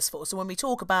famous for. So when we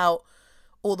talk about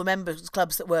all the members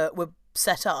clubs that were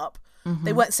set up,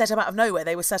 they weren't set up out of nowhere.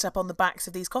 They were set up on the backs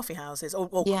of these coffee houses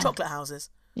or chocolate houses.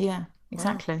 Yeah,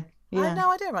 exactly. Wow. Yeah. I had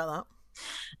no idea about that.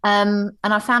 And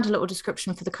I found a little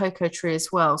description for the cocoa tree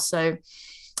as well. So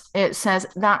it says,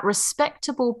 that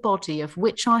respectable body of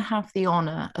which I have the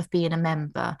honour of being a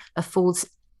member affords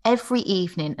every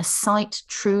evening a sight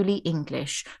truly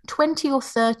English. 20 or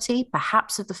 30,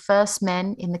 perhaps, of the first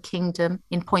men in the kingdom,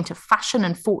 in point of fashion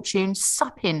and fortune,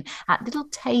 supping at little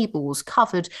tables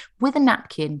covered with a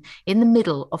napkin in the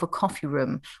middle of a coffee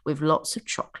room with lots of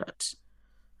chocolate.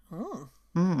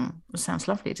 It sounds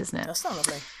lovely, doesn't it? Does sound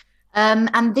lovely.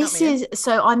 And this is,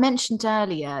 so I mentioned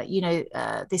earlier,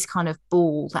 this kind of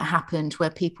ball that happened where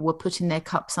people were putting their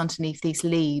cups underneath these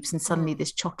leaves and suddenly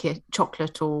this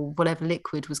chocolate or whatever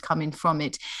liquid was coming from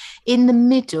it. In the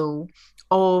middle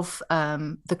of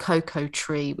the cocoa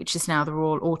tree, which is now the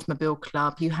Royal Automobile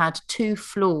Club, you had 2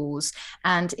 floors,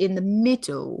 and in the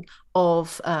middle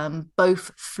of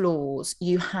both floors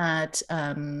you had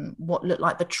what looked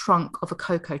like the trunk of a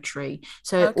cocoa tree.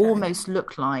 So it almost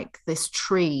looked like this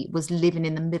tree was living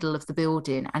in the middle of the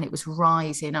building and it was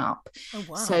rising up. Oh,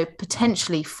 wow. So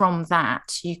potentially from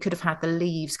that you could have had the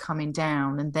leaves coming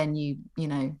down, and then you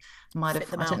might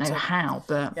have, I don't know how,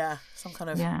 but some kind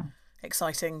of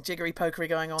exciting jiggery pokery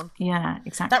going on. Yeah,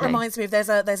 exactly. That reminds me of there's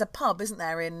a pub, isn't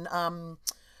there, in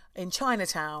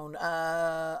Chinatown?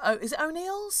 Is it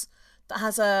O'Neill's, that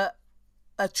has a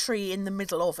tree in the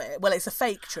middle of it? Well, it's a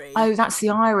fake tree. Oh, that's the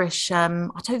Irish. I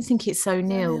don't think it's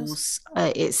O'Neill's.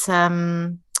 It's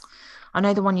I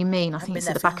know the one you mean. I think it's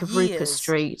at the back of Rupert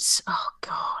Street. Oh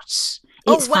God,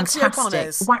 it's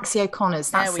fantastic. Waxy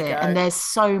O'Connor's. That's it. And there's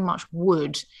so much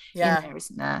wood in there,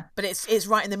 isn't there? But it's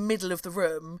right in the middle of the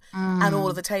room, and all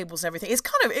of the tables and everything.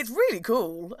 It's really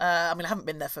cool. I mean, I haven't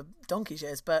been there for donkey's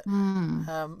years, but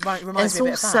reminds me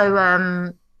a bit of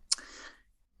that.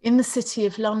 In the city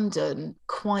of London,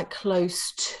 quite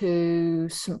close to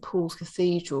St Paul's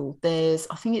Cathedral, is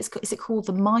it called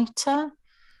the Mitre?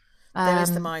 There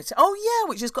is the Mitre. Oh yeah,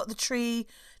 which has got the tree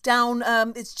down.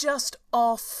 It's just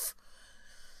off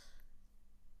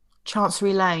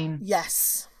Chancery Lane.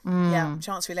 Yes. Yeah,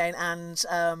 Chancery Lane and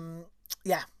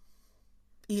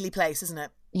Ely Place, isn't it?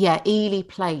 Yeah, Ely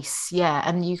Place, yeah.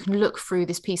 And you can look through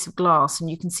this piece of glass and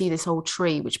you can see this old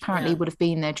tree, which apparently would have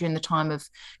been there during the time of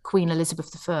Queen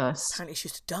Elizabeth I. Apparently she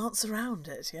used to dance around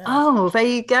it, yeah. Oh, there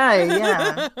you go,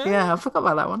 yeah. Yeah, I forgot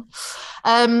about that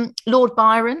one. Lord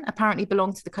Byron apparently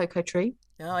belonged to the cocoa tree.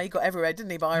 Oh, he got everywhere, didn't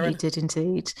he, Byron? He did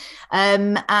indeed.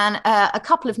 And a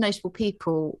couple of notable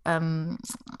people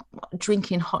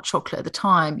drinking hot chocolate at the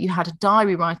time. You had a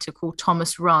diary writer called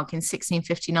Thomas Rugg in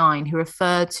 1659 who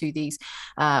referred to these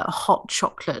hot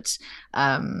chocolate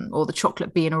or the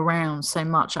chocolate being around so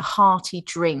much, a hearty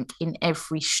drink in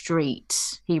every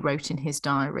street, he wrote in his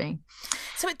diary.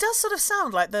 So it does sort of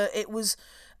sound like it was,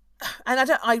 and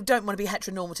I don't want to be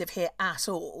heteronormative here at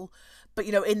all, but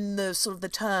in the sort of the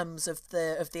terms of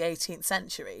the 18th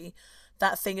century,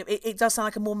 that thing it does sound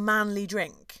like a more manly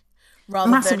drink,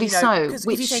 rather massively than, so. Because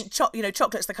if you think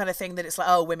chocolate's the kind of thing that it's like,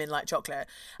 oh, women like chocolate,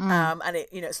 and it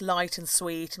it's light and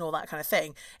sweet and all that kind of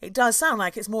thing. It does sound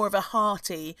like it's more of a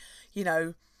hearty,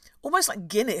 almost like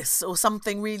Guinness or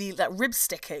something really like rib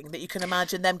sticking, that you can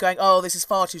imagine them going, oh, this is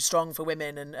far too strong for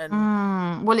women.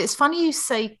 And well, it's funny you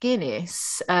say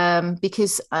Guinness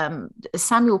because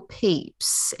Samuel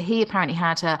Pepys, he apparently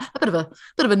had a bit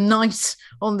of a night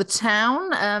on the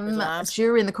town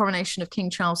during the coronation of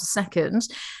King Charles II,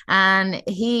 and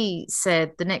he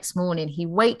said the next morning he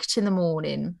waked in the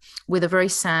morning with a very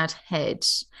sad head.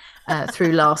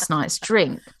 Through last night's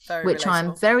drink, which relatable.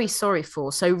 I'm very sorry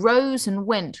for. So rose and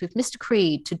went with Mr.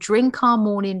 Creed to drink our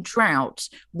morning draught,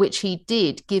 which he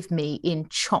did give me in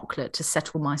chocolate to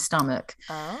settle my stomach.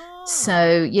 Oh.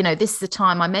 So, this is the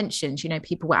time I mentioned,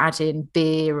 people were adding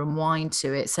beer and wine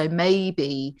to it. So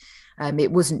maybe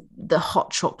it wasn't the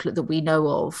hot chocolate that we know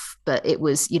of, but it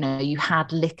was, you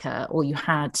had liquor or you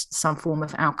had some form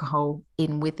of alcohol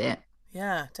in with it.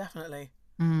 Yeah, definitely.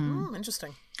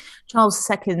 Interesting. Charles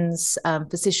II's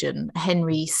physician,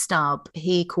 Henry Stubb,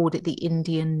 he called it the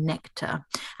Indian nectar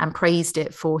and praised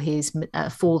it for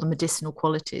the medicinal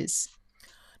qualities.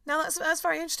 Now that's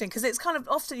very interesting, because it's kind of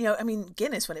often,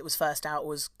 Guinness when it was first out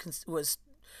was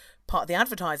part of the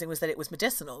advertising was that it was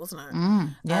medicinal, wasn't it?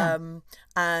 Yeah.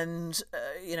 And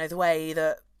the way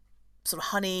that sort of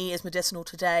honey is medicinal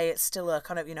today, it's still a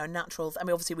kind of natural. I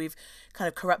mean, obviously we've kind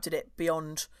of corrupted it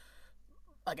beyond,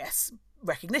 I guess,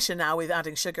 recognition now with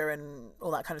adding sugar and all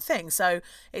that kind of thing. So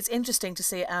it's interesting to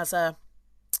see it as a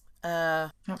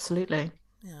absolutely.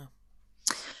 Yeah.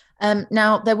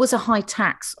 Now, there was a high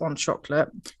tax on chocolate.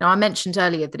 Now, I mentioned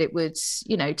earlier that it would,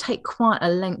 take quite a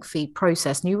lengthy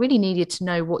process, and you really needed to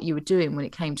know what you were doing when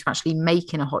it came to actually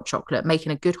making a hot chocolate,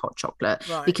 making a good hot chocolate.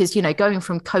 Right. Because, going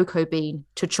from cocoa bean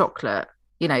to chocolate,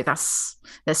 there's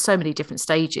so many different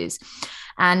stages.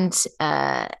 And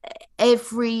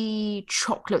every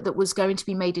chocolate that was going to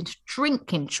be made into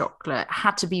drinking chocolate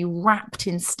had to be wrapped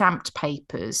in stamped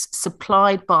papers,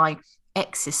 supplied by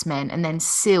excess men, and then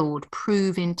sealed,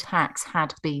 proving tax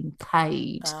had been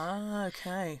paid. Ah,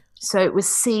 okay. So it was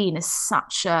seen as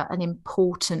such an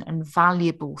important and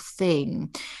valuable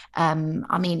thing.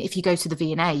 I mean, if you go to the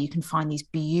V&A, you can find these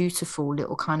beautiful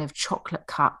little kind of chocolate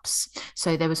cups.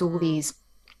 So there was all these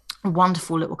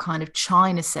wonderful little kind of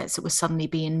china sets that were suddenly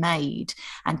being made,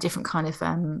 and different kind of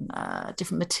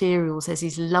different materials. There's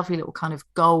these lovely little kind of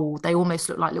gold, they almost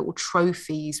look like little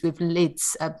trophies with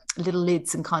lids, little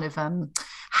lids, and kind of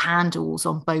handles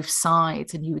on both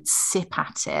sides, and you would sip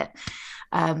at it.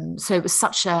 So it was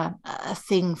such a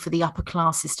thing for the upper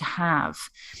classes to have.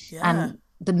 And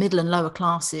the middle and lower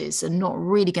classes are not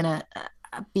really going to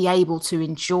be able to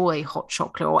enjoy hot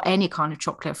chocolate or any kind of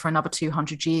chocolate for another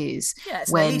 200 years. Yeah,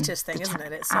 it's an elitist thing, isn't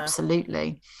it? It's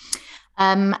absolutely.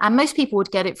 And most people would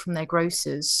get it from their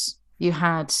grocers. You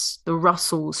had the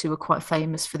Russells, who were quite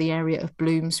famous for the area of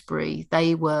Bloomsbury.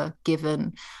 They were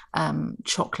given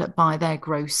chocolate by their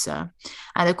grocer.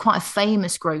 And a quite a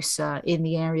famous grocer in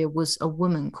the area was a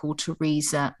woman called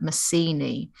Teresa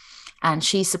Massini. And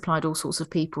she supplied all sorts of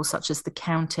people, such as the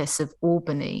Countess of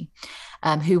Albany,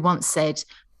 who once said,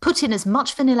 "Put in as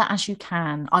much vanilla as you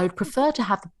can. I would prefer to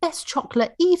have the best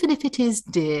chocolate, even if it is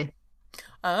dear."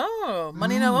 Oh,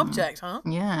 money no object, huh?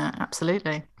 Yeah,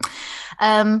 absolutely.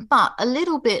 But a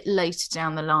little bit later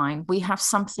down the line, we have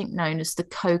something known as the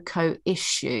cocoa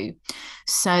issue.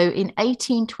 So in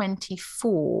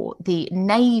 1824, the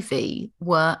Navy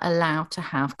were allowed to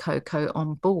have cocoa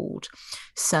on board.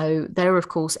 So they were, of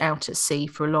course, out at sea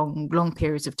for long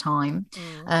periods of time.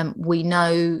 We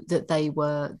know that they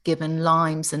were given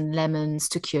limes and lemons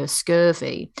to cure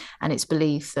scurvy. And it's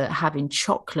believed that having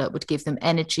chocolate would give them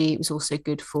energy. It was also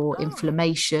good for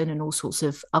inflammation and all sorts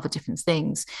of other different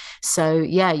things. So,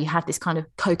 yeah, you had this kind of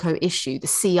cocoa issue, the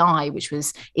CI, which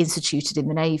was instituted in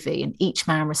the Navy, and each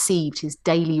man received his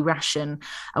daily ration,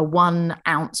 a 1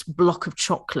 ounce block of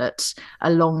chocolate,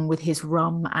 along with his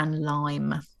rum and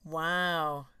lime.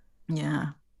 Wow. Yeah.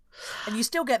 And you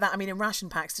still get that, I mean, in ration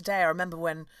packs today. I remember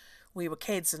when we were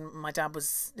kids and my dad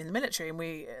was in the military, and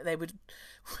they would,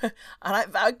 and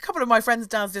a couple of my friends'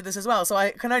 dads did this as well, so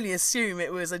I can only assume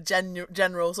it was a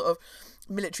general sort of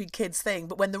military kids thing.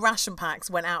 But when the ration packs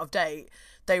went out of date,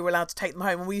 they were allowed to take them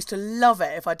home, and we used to love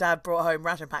it if our dad brought home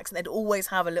ration packs, and they'd always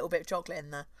have a little bit of chocolate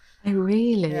in there. Oh,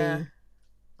 really? Yeah.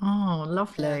 Oh,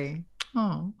 lovely.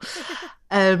 Yeah.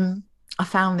 I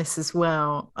found this as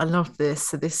well. I love this.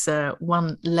 So this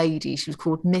one lady, she was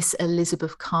called Miss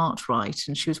Elizabeth Cartwright,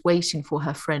 and she was waiting for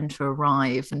her friend to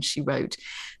arrive, and she wrote,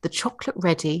 "The chocolate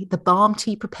ready, the balm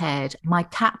tea prepared, my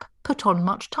cap put on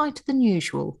much tighter than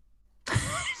usual."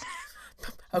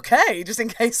 Okay, just in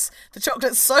case the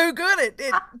chocolate's so good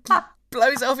it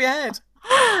blows it off your head.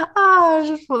 I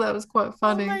just thought that was quite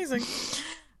funny. Amazing.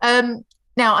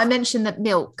 Now, I mentioned that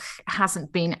milk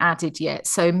hasn't been added yet.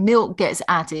 So milk gets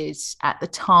added at the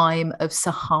time of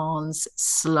Sir Hans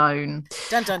Sloane.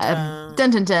 Dun, dun, dun. Dun,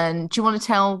 dun, dun. Do you want to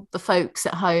tell the folks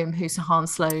at home who Sir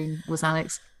Hans Sloane was,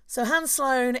 Alex? So Hans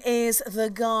Sloane is the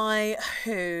guy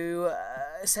who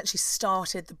essentially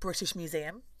started the British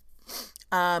Museum.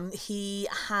 He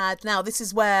had, now this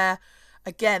is where,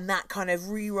 again, that kind of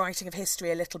rewriting of history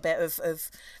a little bit,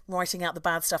 of writing out the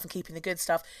bad stuff and keeping the good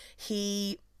stuff.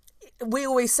 We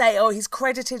always say, he's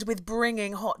credited with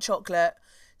bringing hot chocolate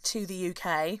to the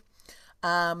UK.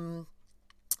 When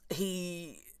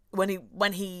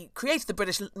he created the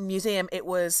British Museum, it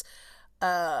was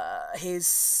he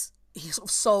sort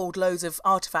of sold loads of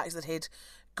artifacts that he'd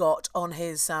got on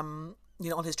his on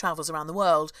his travels around the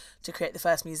world to create the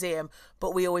first museum.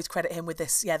 But we always credit him with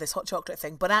this hot chocolate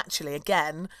thing. But actually,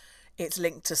 again, it's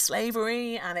linked to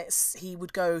slavery, and he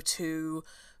would go to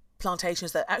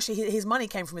plantations that actually his money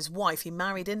came from his wife. He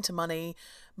married into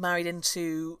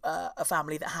a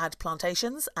family that had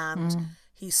plantations, and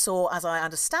he saw, as I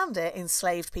understand it,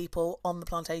 enslaved people on the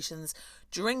plantations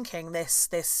drinking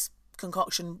this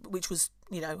concoction, which was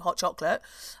hot chocolate,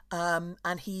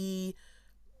 and he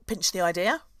pinched the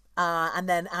idea and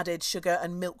then added sugar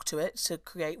and milk to it to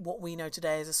create what we know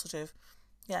today as a sort of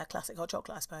classic hot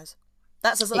chocolate, I suppose.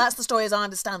 That's the story as I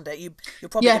understand it. You're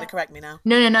probably going to correct me now.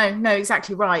 No,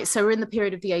 exactly right. So we're in the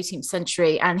period of the 18th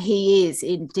century, and he is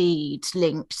indeed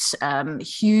linked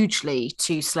hugely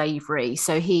to slavery.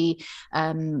 So he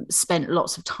spent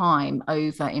lots of time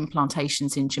over in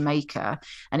plantations in Jamaica,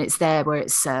 and it's there where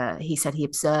he said he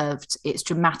observed its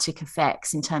dramatic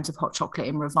effects in terms of hot chocolate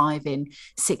in reviving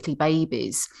sickly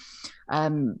babies.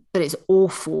 But it's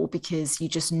awful because you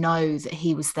just know that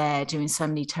he was there doing so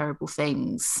many terrible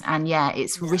things. And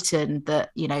it's written that,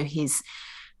 he's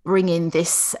bringing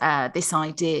this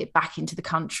idea back into the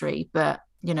country, but,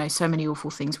 so many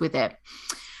awful things with it.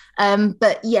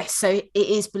 But yes, so it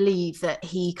is believed that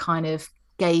he kind of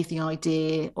gave the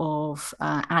idea of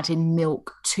adding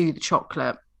milk to the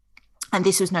chocolate. And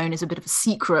this was known as a bit of a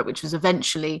secret, which was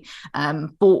eventually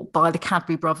bought by the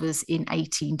Cadbury brothers in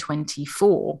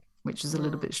 1824. Which is a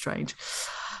little bit strange.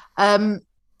 But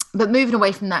moving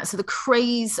away from that, so the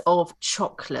craze of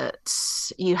chocolate,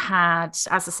 you had,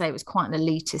 as I say, it was quite an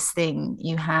elitist thing.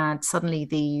 You had suddenly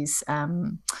these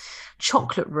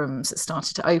chocolate rooms that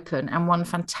started to open. And one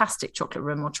fantastic chocolate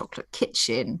room or chocolate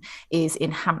kitchen is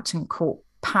in Hampton Court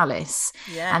Palace.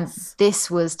 Yes. And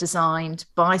this was designed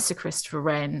by Sir Christopher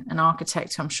Wren, an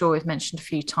architect I'm sure we've mentioned a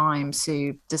few times,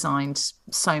 who designed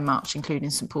so much, including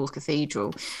St Paul's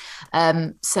Cathedral.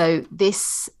 So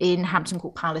this in Hampton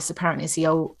Court Palace apparently is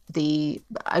the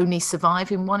only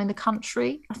surviving one in the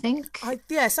country, I think.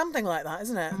 Something like that,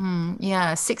 isn't it?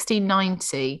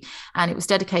 1690, and it was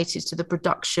dedicated to the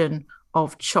production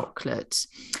of chocolate.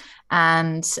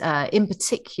 And in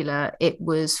particular, it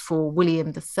was for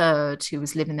William III, who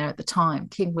was living there at the time,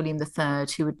 King William III,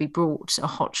 who would be brought a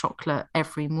hot chocolate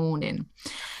every morning.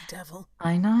 Devil.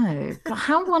 I know. But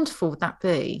how wonderful would that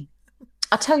be?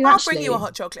 I'll bring you a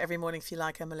hot chocolate every morning if you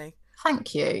like, Emily.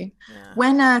 Thank you. Yeah.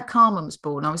 When Carmen was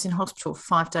born, I was in hospital for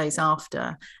 5 days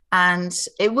after, and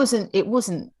it wasn't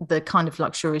the kind of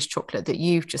luxurious chocolate that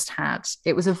you've just had.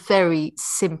 It was a very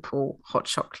simple hot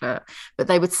chocolate, but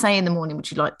they would say in the morning, would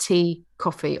you like tea,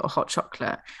 coffee, or hot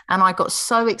chocolate? And I got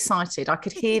so excited. I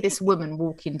could hear this woman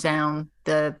walking down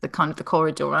the kind of the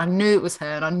corridor. I knew it was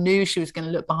her, and I knew she was going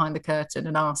to look behind the curtain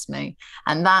and ask me.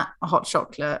 And that hot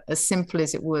chocolate, as simple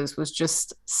as it was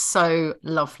just so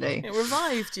lovely. It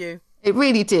revived you. It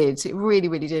really did. It really,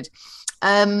 really did.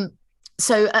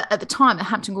 So at the time at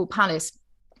Hampton Court Palace,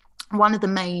 one of the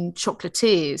main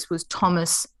chocolatiers was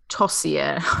Thomas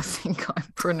Tossier. I think I'm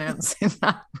pronouncing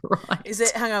that right. Is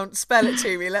it? Hang on, spell it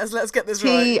to me. Let's get this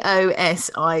right.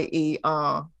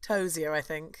 Tosier. Tosier, I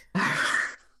think.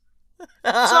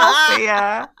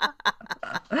 Tossier.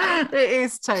 It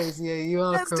is Tosier. You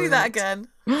are. Let's correct. do that again.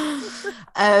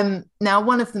 Now,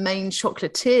 one of the main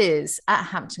chocolatiers at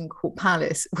Hampton Court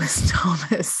Palace was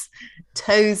Thomas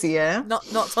Tosier. Not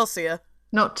Tossier.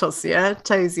 Not Tossier,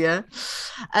 Tosier.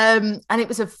 And it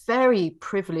was a very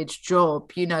privileged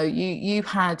job. You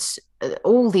had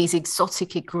all these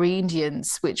exotic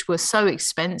ingredients, which were so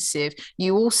expensive.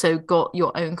 You also got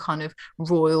your own kind of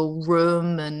royal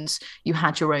room, and you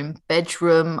had your own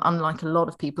bedroom, unlike a lot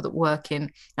of people that work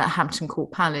at Hampton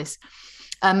Court Palace.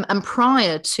 And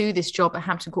prior to this job at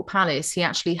Hampton Court Palace, he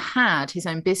actually had his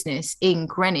own business in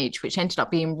Greenwich, which ended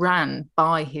up being ran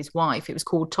by his wife. It was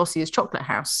called Tossier's Chocolate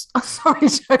House. Oh, sorry,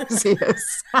 Tosiers.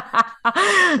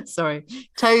 Sorry,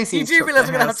 Tosiers. You do realise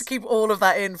we're going to have to keep all of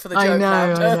that in for the joke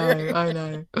now. I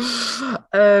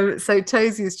know. So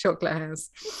Tosiers Chocolate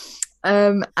House.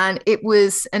 And it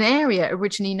was an area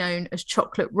originally known as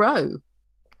Chocolate Row.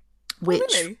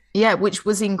 Which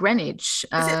was in Greenwich.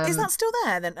 Is that still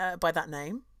there then by that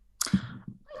name? I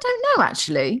don't know,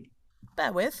 actually.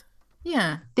 Bear with.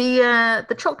 Yeah,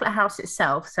 the chocolate house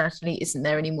itself certainly isn't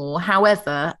there anymore.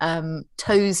 However,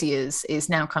 Tosiers is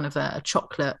now kind of a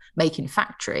chocolate making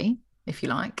factory, if you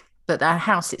like, but the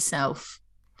house itself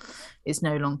is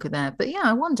no longer there. But yeah,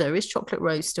 I wonder, is Chocolate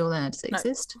Row still there? Does it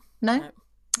exist? No?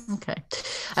 Okay.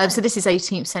 So this is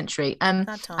 18th century. And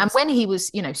when he was,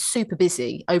 super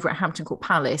busy over at Hampton Court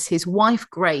Palace, his wife,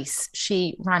 Grace,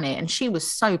 she ran it, and she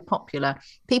was so popular.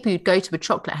 People who'd go to a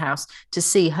chocolate house to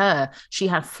see her. She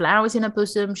had flowers in her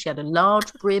bosom. She had a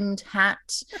large brimmed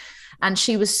hat. And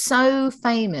she was so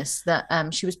famous that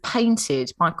she was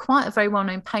painted by quite a very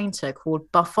well-known painter called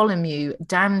Bartholomew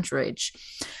Dandridge.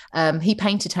 He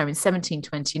painted her in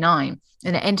 1729,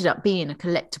 and it ended up being a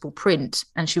collectible print,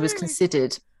 and she was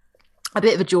considered a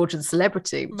bit of a Georgian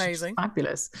celebrity, which amazing, is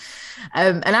fabulous.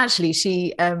 And actually,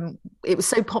 it was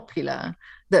so popular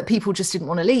that people just didn't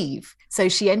want to leave. So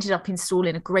she ended up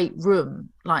installing a great room,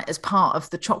 like as part of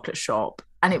the chocolate shop,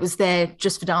 and it was there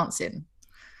just for dancing.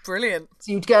 Brilliant.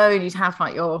 So you'd go and you'd have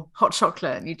like your hot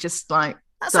chocolate, and you'd just like.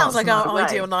 That sounds like our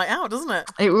ideal night out, doesn't it?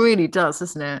 It really does,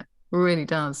 doesn't it? Really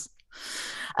does.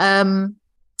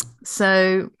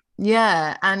 So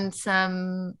yeah, and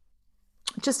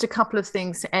just a couple of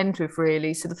things to end with,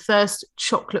 really. So the first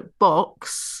chocolate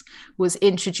box was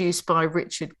introduced by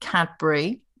Richard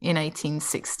Cadbury in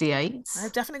 1868.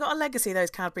 They've definitely got a legacy,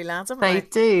 those Cadbury lads, haven't they? They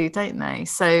do, don't they?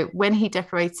 So when he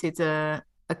decorated a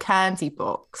candy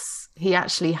box, he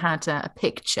actually had a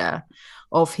picture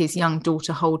of his young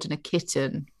daughter holding a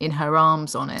kitten in her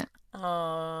arms on it.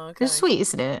 Oh, okay. It's sweet,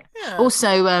 isn't it? Yeah.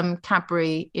 Also,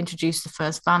 Cadbury introduced the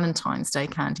first Valentine's Day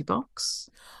candy box.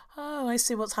 Oh, I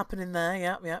see what's happening there.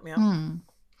 Yep.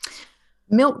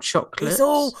 Milk chocolate.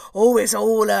 It's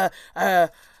all a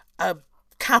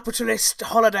capitalist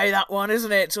holiday, that one,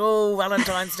 isn't it? Oh,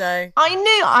 Valentine's Day. I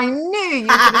knew you were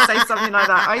going to say something like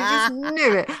that. I just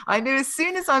knew it. I knew as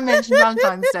soon as I mentioned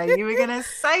Valentine's Day, you were going to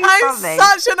say something.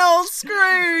 I'm such an old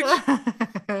Scrooge.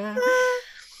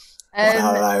 What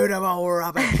a load of old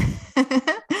rubbish.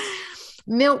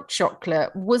 Milk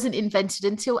chocolate wasn't invented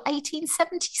until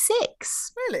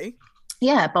 1876. Really?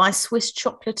 Yeah, by a Swiss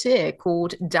chocolatier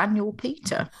called Daniel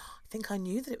Peter. I think I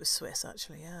knew that it was Swiss,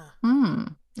 actually, yeah.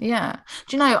 Yeah.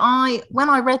 Do you know, when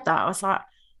I read that, I was like,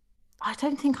 I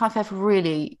don't think I've ever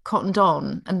really cottoned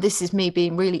on, and this is me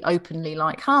being really openly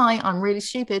like, hi, I'm really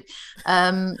stupid,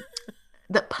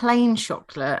 that plain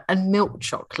chocolate and milk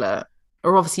chocolate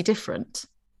are obviously different.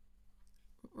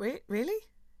 Really?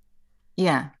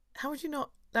 Yeah. How would you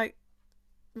not, like,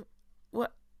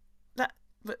 what, that,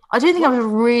 but... I don't think I've ever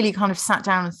really kind of sat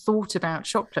down and thought about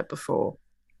chocolate before.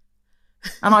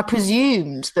 And I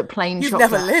presumed that plain You've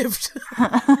chocolate... never lived.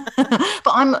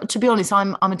 But to be honest,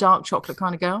 I'm a dark chocolate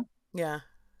kind of girl. Yeah.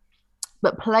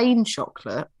 But plain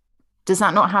chocolate, does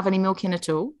that not have any milk in at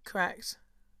all? Correct.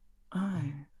 Oh.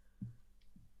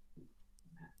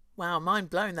 Wow, mind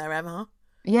blown there, Emma.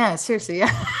 Yeah, seriously,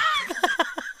 yeah.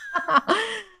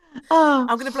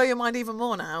 I'm going to blow your mind even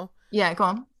more now. Yeah, go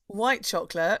on. White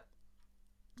chocolate,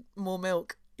 more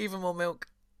milk, even more milk.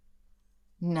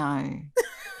 No.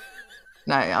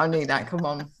 No, I knew that. Come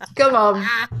on.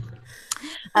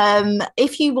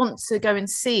 If you want to go and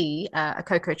see a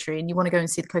cocoa tree and you want to go and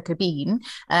see the cocoa bean,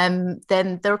 then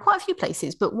there are quite a few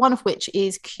places, but one of which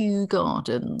is Kew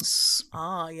Gardens.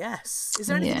 Ah, yes. Is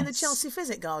there anything in the Chelsea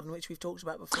Physic Garden, which we've talked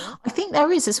about before? I think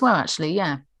there is as well, actually.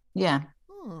 Yeah.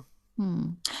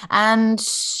 And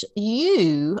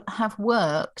you have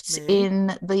worked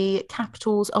in the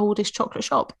capital's oldest chocolate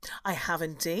shop. I have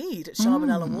indeed, at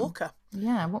Charbonnel and Walker.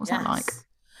 Yeah, what was that like?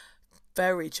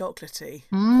 Very chocolatey,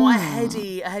 quite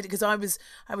heady. Because I was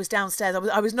downstairs.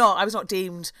 I was not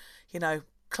deemed,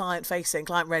 client facing,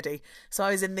 client ready. So I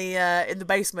was in the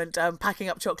basement packing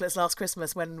up chocolates last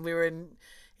Christmas when we were in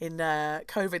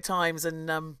COVID times, and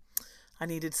I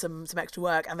needed some extra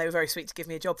work, and they were very sweet to give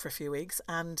me a job for a few weeks,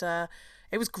 and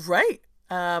it was great.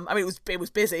 It was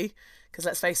busy because,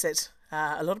 let's face it,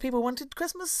 a lot of people wanted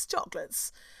Christmas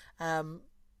chocolates.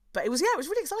 But it was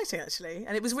really exciting, actually.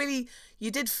 And it was really,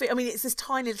 it's this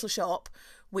tiny little shop,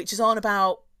 which is on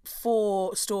about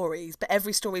 4 stories, but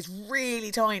every story is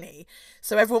really tiny.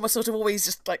 So everyone was sort of always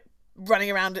just like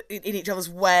running around in each other's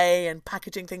way and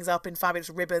packaging things up in fabulous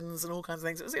ribbons and all kinds of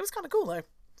things. It was kind of cool, though.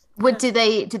 What did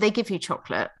they give you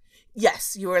chocolate?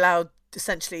 Yes, you were allowed,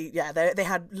 essentially, yeah. They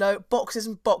had boxes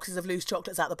and boxes of loose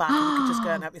chocolates out the back, and you could just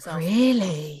go and help yourself.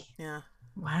 Really? Yeah.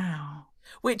 Wow.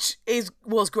 Which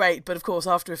was great, but of course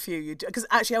after a few, because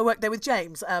actually I worked there with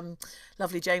James,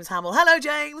 lovely James Hamill. Hello,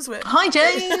 James. Hi,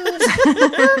 James.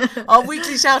 Our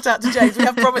weekly shout out to James. We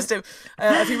have promised him.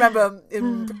 If you remember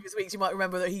in previous weeks, you might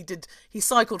remember that he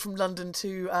cycled from London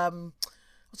to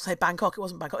Bangkok. It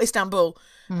wasn't Bangkok, Istanbul.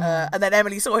 And then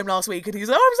Emily saw him last week, and he was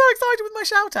like, "Oh, I'm so excited with my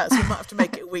shout out." So we might have to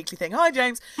make it a weekly thing. Hi,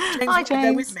 James. Hi, James.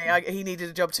 There with me. He needed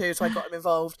a job too, so I got him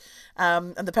involved.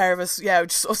 And the pair of us, would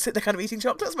just sort of sit there kind of eating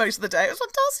chocolates most of the day. It was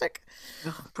fantastic.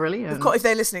 Oh, brilliant. Of course, if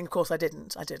they're listening, of course I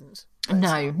didn't.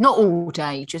 No, not all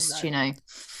day, just, every minute.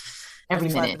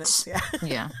 Minutes, yeah.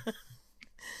 Yeah.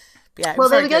 Yeah, well,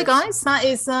 there we go, guys.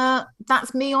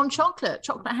 That's me on chocolate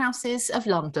Houses of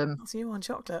London. That's you on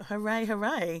chocolate. Hooray,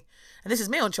 hooray. And this is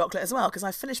me on chocolate as well, because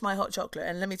I finished my hot chocolate,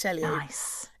 and let me tell you,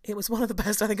 nice. It was one of the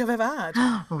best I think I've ever had.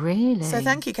 Really? So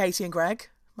thank you, Katie and Greg,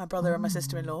 my brother and my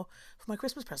sister-in-law, for my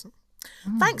Christmas present.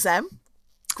 Thanks, Em.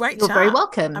 Great chat. You're very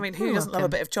welcome. I mean, who doesn't love a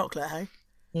bit of chocolate, hey?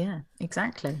 Yeah,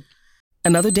 exactly.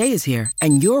 Another day is here,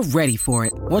 and you're ready for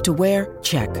it. What to wear?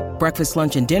 Check. Breakfast,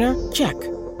 lunch, and dinner? Check.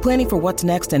 Planning for what's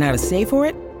next and how to save for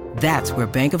it? That's where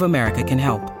Bank of America can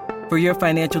help. For your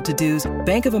financial to-dos,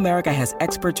 Bank of America has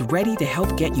experts ready to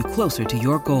help get you closer to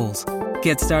your goals.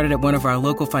 Get started at one of our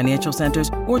local financial centers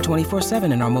or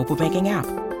 24/7 in our mobile banking app.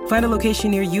 Find a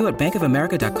location near you at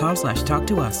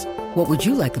bankofamerica.com/talktous. What would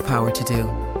you like the power to do?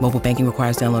 Mobile banking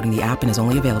requires downloading the app and is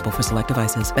only available for select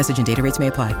devices. Message and data rates may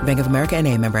apply. Bank of America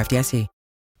N.A., member FDIC.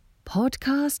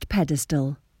 Podcast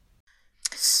Pedestal.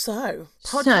 So,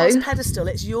 Podcast Pedestal,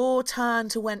 it's your turn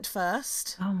to went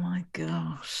first. Oh my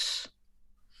gosh.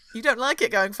 You don't like it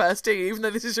going first, do you? Even though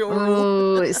this is your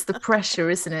rule. Oh, it's the pressure,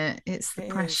 isn't it? It's the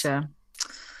pressure.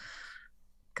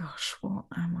 Gosh, what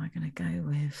am I going to go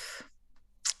with?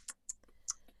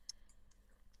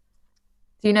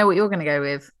 Do you know what you're going to go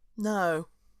with? No.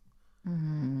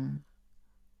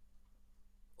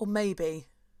 Or maybe.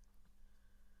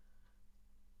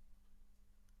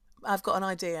 I've got an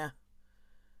idea.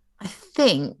 I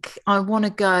think I want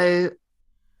to go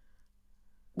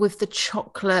with the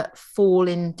chocolate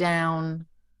falling down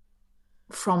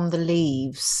from the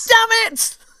leaves. Damn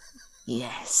it!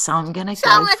 Yes, I'm going to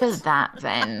go for that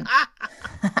then.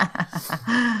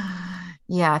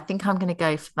 Yeah, I think I'm going to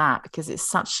go for that because it's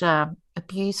such a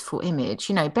beautiful image.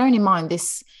 You know, bearing in mind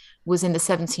this was in the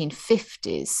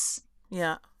 1750s.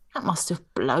 Yeah. That must have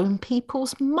blown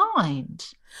people's mind.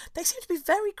 They seem to be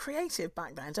very creative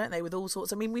back then, don't they? With all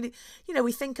sorts. I mean, we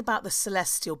think about the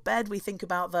celestial bed. We think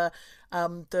about the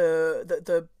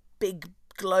big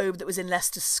globe that was in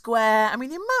Leicester Square. I mean,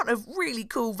 the amount of really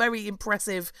cool, very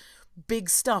impressive, big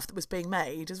stuff that was being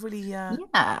made is really yeah.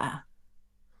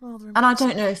 And I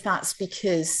don't know if that's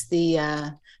because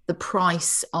the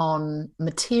price on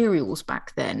materials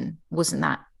back then wasn't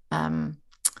that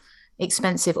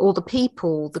expensive, or the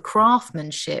people, the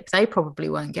craftsmanship, they probably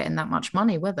weren't getting that much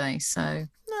money, were they? So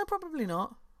no, probably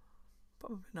not.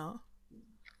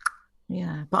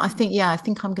 Yeah, but I think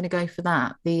I'm going to go for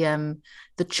that.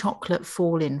 The chocolate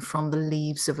falling from the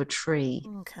leaves of a tree.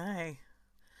 Okay,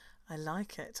 I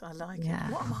like it. What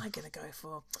am I going to go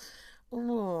for?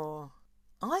 Oh,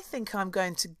 I think I'm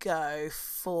going to go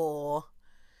for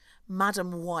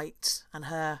Madam White and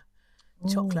her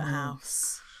chocolate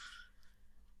house.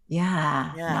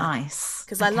 Yeah, nice.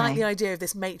 Because I like the idea of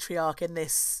this matriarch in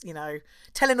this,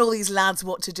 telling all these lads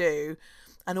what to do,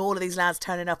 and all of these lads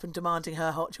turning up and demanding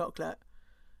her hot chocolate.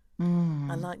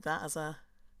 I like that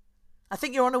I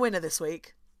think you're on a winner this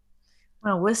week.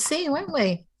 Well, we'll see, won't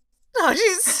we? Oh,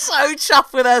 she's so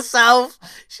chuffed with herself.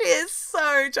 She is so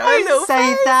chuffed. Don't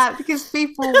say that because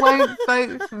people won't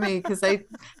vote for me because they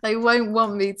won't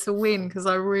want me to win because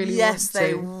I really want to. Yes,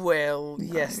 they will.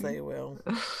 No. Yes, they will.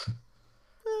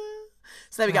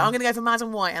 So there we go. I'm going to go for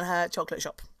Madam White and her chocolate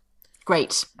shop.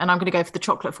 Great. And I'm going to go for the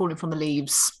chocolate falling from the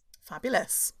leaves.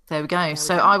 Fabulous. There we go.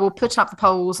 I will put up the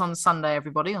polls on Sunday,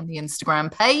 everybody, on the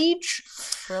Instagram page.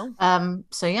 Brill.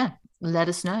 So yeah, let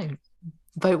us know.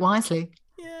 Vote wisely.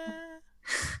 Yeah.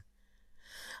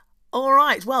 All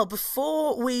right. Well,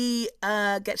 before we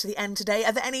get to the end today,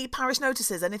 are there any parish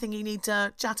notices? Anything you need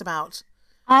to chat about?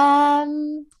 I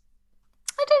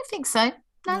don't think so.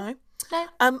 No.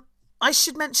 I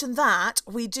should mention that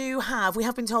we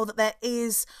have been told that there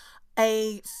is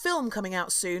a film coming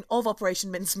out soon of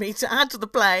Operation Mincemeat to add to the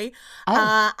play.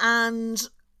 And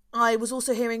I was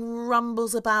also hearing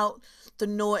rumbles about the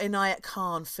Noor Inayat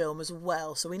Khan film as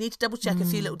well. So we need to double check a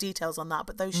few little details on that,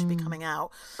 but those should be coming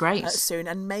out soon.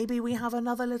 And maybe we have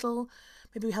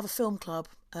maybe we have a film club,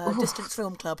 distance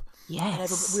film club.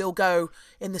 Yes. We'll go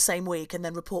in the same week and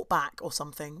then report back or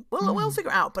something. We'll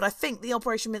figure it out. But I think the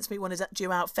Operation Mincemeat one is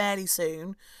due out fairly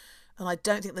soon. And I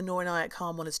don't think the Noor Inayat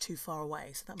Khan one is too far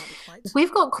away. So that might be quite...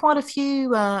 We've got quite a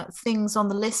few things on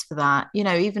the list for that.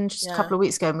 Even just a couple of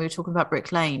weeks ago when we were talking about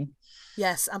Brick Lane.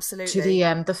 Yes, absolutely.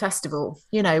 To the festival,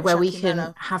 where we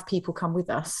can have people come with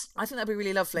us. I think that'd be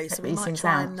really lovely. So we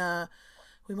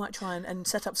might try and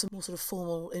set up some more sort of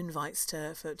formal invites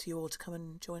to you all to come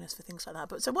and join us for things like that.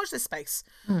 But so watch this space.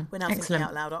 We're now thinking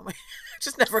out loud, aren't we?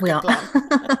 Just never a good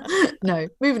plan. No,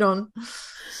 moving on.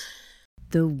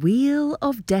 The Wheel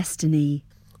of Destiny.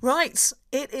 Right,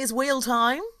 it is wheel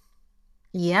time.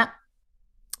 Yeah.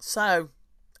 So,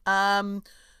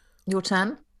 your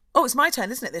turn. Oh, it's my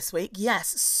turn, isn't it, this week? Yes.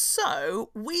 So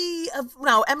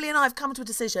Emily and I have come to a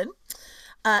decision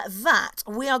that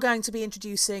we are going to be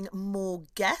introducing more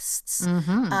guests in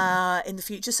the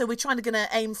future. So we're going to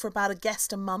aim for about a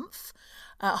guest a month.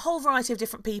 A whole variety of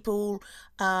different people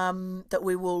that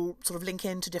we will sort of link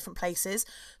into different places.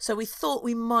 So we thought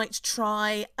we might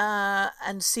try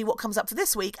and see what comes up for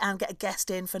this week and get a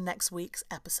guest in for next week's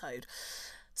episode.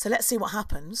 So let's see what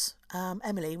happens.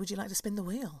 Emily, would you like to spin the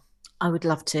wheel? I would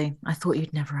love to. I thought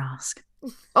you'd never ask.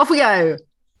 Off we go.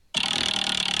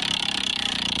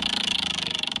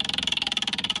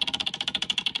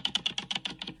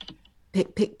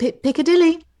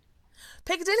 Piccadilly.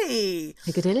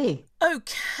 Piccadilly.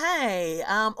 Okay.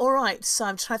 All right. So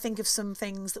I'm trying to think of some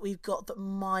things that we've got that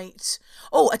might...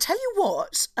 Oh, I tell you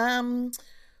what.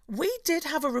 We did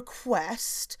have a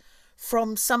request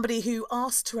from somebody who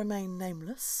asked to remain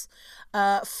nameless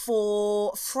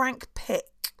for Frank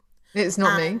Pick. It's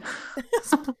not me.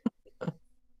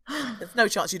 There's no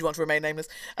chance you'd want to remain nameless.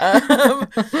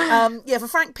 For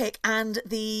Frank Pick and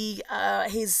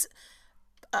his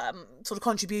sort of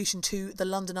contribution to the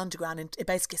London Underground, and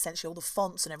basically essentially all the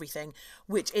fonts and everything,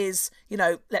 which is,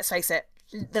 let's face it,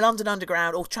 the London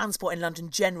Underground, or transport in London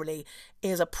generally,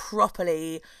 is a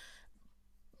properly,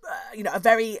 a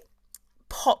very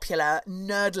popular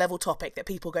nerd level topic that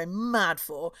people go mad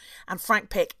for, and Frank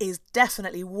Pick is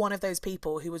definitely one of those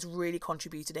people who has really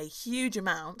contributed a huge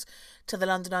amount to the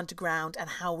London Underground and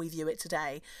how we view it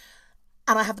today.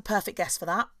 And I have the perfect guest for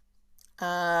that.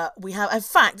 We have, in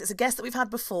fact, it's a guest that we've had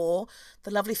before,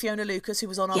 the lovely Fiona Lucas, who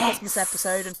was on our Christmas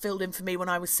episode and filled in for me when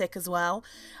I was sick as well.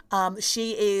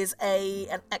 She is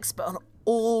an expert on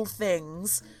all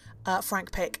things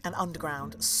Frank Pick and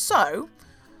Underground. So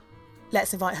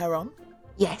let's invite her on.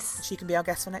 Yes. She can be our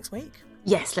guest for next week.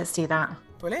 Yes, let's do that.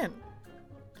 Brilliant.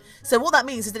 So what that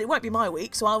means is that it won't be my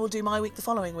week, so I will do my week the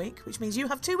following week, which means you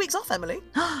have 2 weeks off, Emily.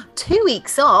 2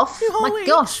 weeks off? 2 whole weeks.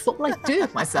 Gosh, what will I do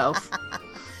with myself?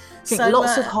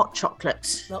 Lots of hot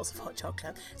chocolate. Lots of hot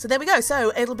chocolate. So there we go.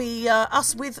 So it'll be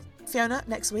us with Fiona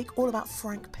next week, all about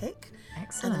Frank Pick.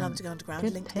 Excellent. And the London Underground,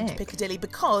 Good linked pick. into Piccadilly,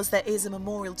 because there is a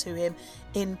memorial to him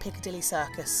in Piccadilly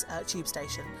Circus tube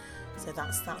station. So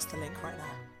that's the link right there.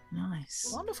 Nice.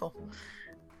 Wonderful.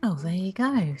 Oh, there you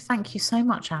go. Thank you so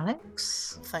much,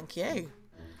 Alex. Thank you.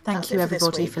 Thank you,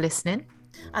 everybody, for listening.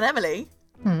 And Emily,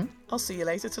 I'll see you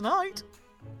later tonight.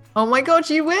 Oh my God,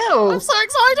 you will. I'm so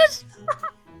excited.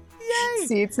 Yay.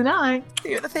 See you tonight. See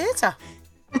you at the theatre.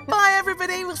 Bye,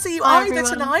 everybody. We'll see you Bye, either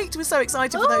everyone. tonight. We're so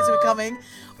excited for those who are coming.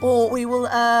 Or we will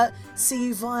see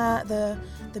you via the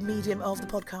medium of the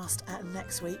podcast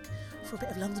next week for a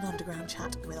bit of London Underground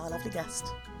chat with our lovely guest.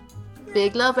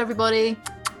 Big love, everybody.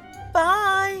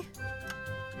 Bye.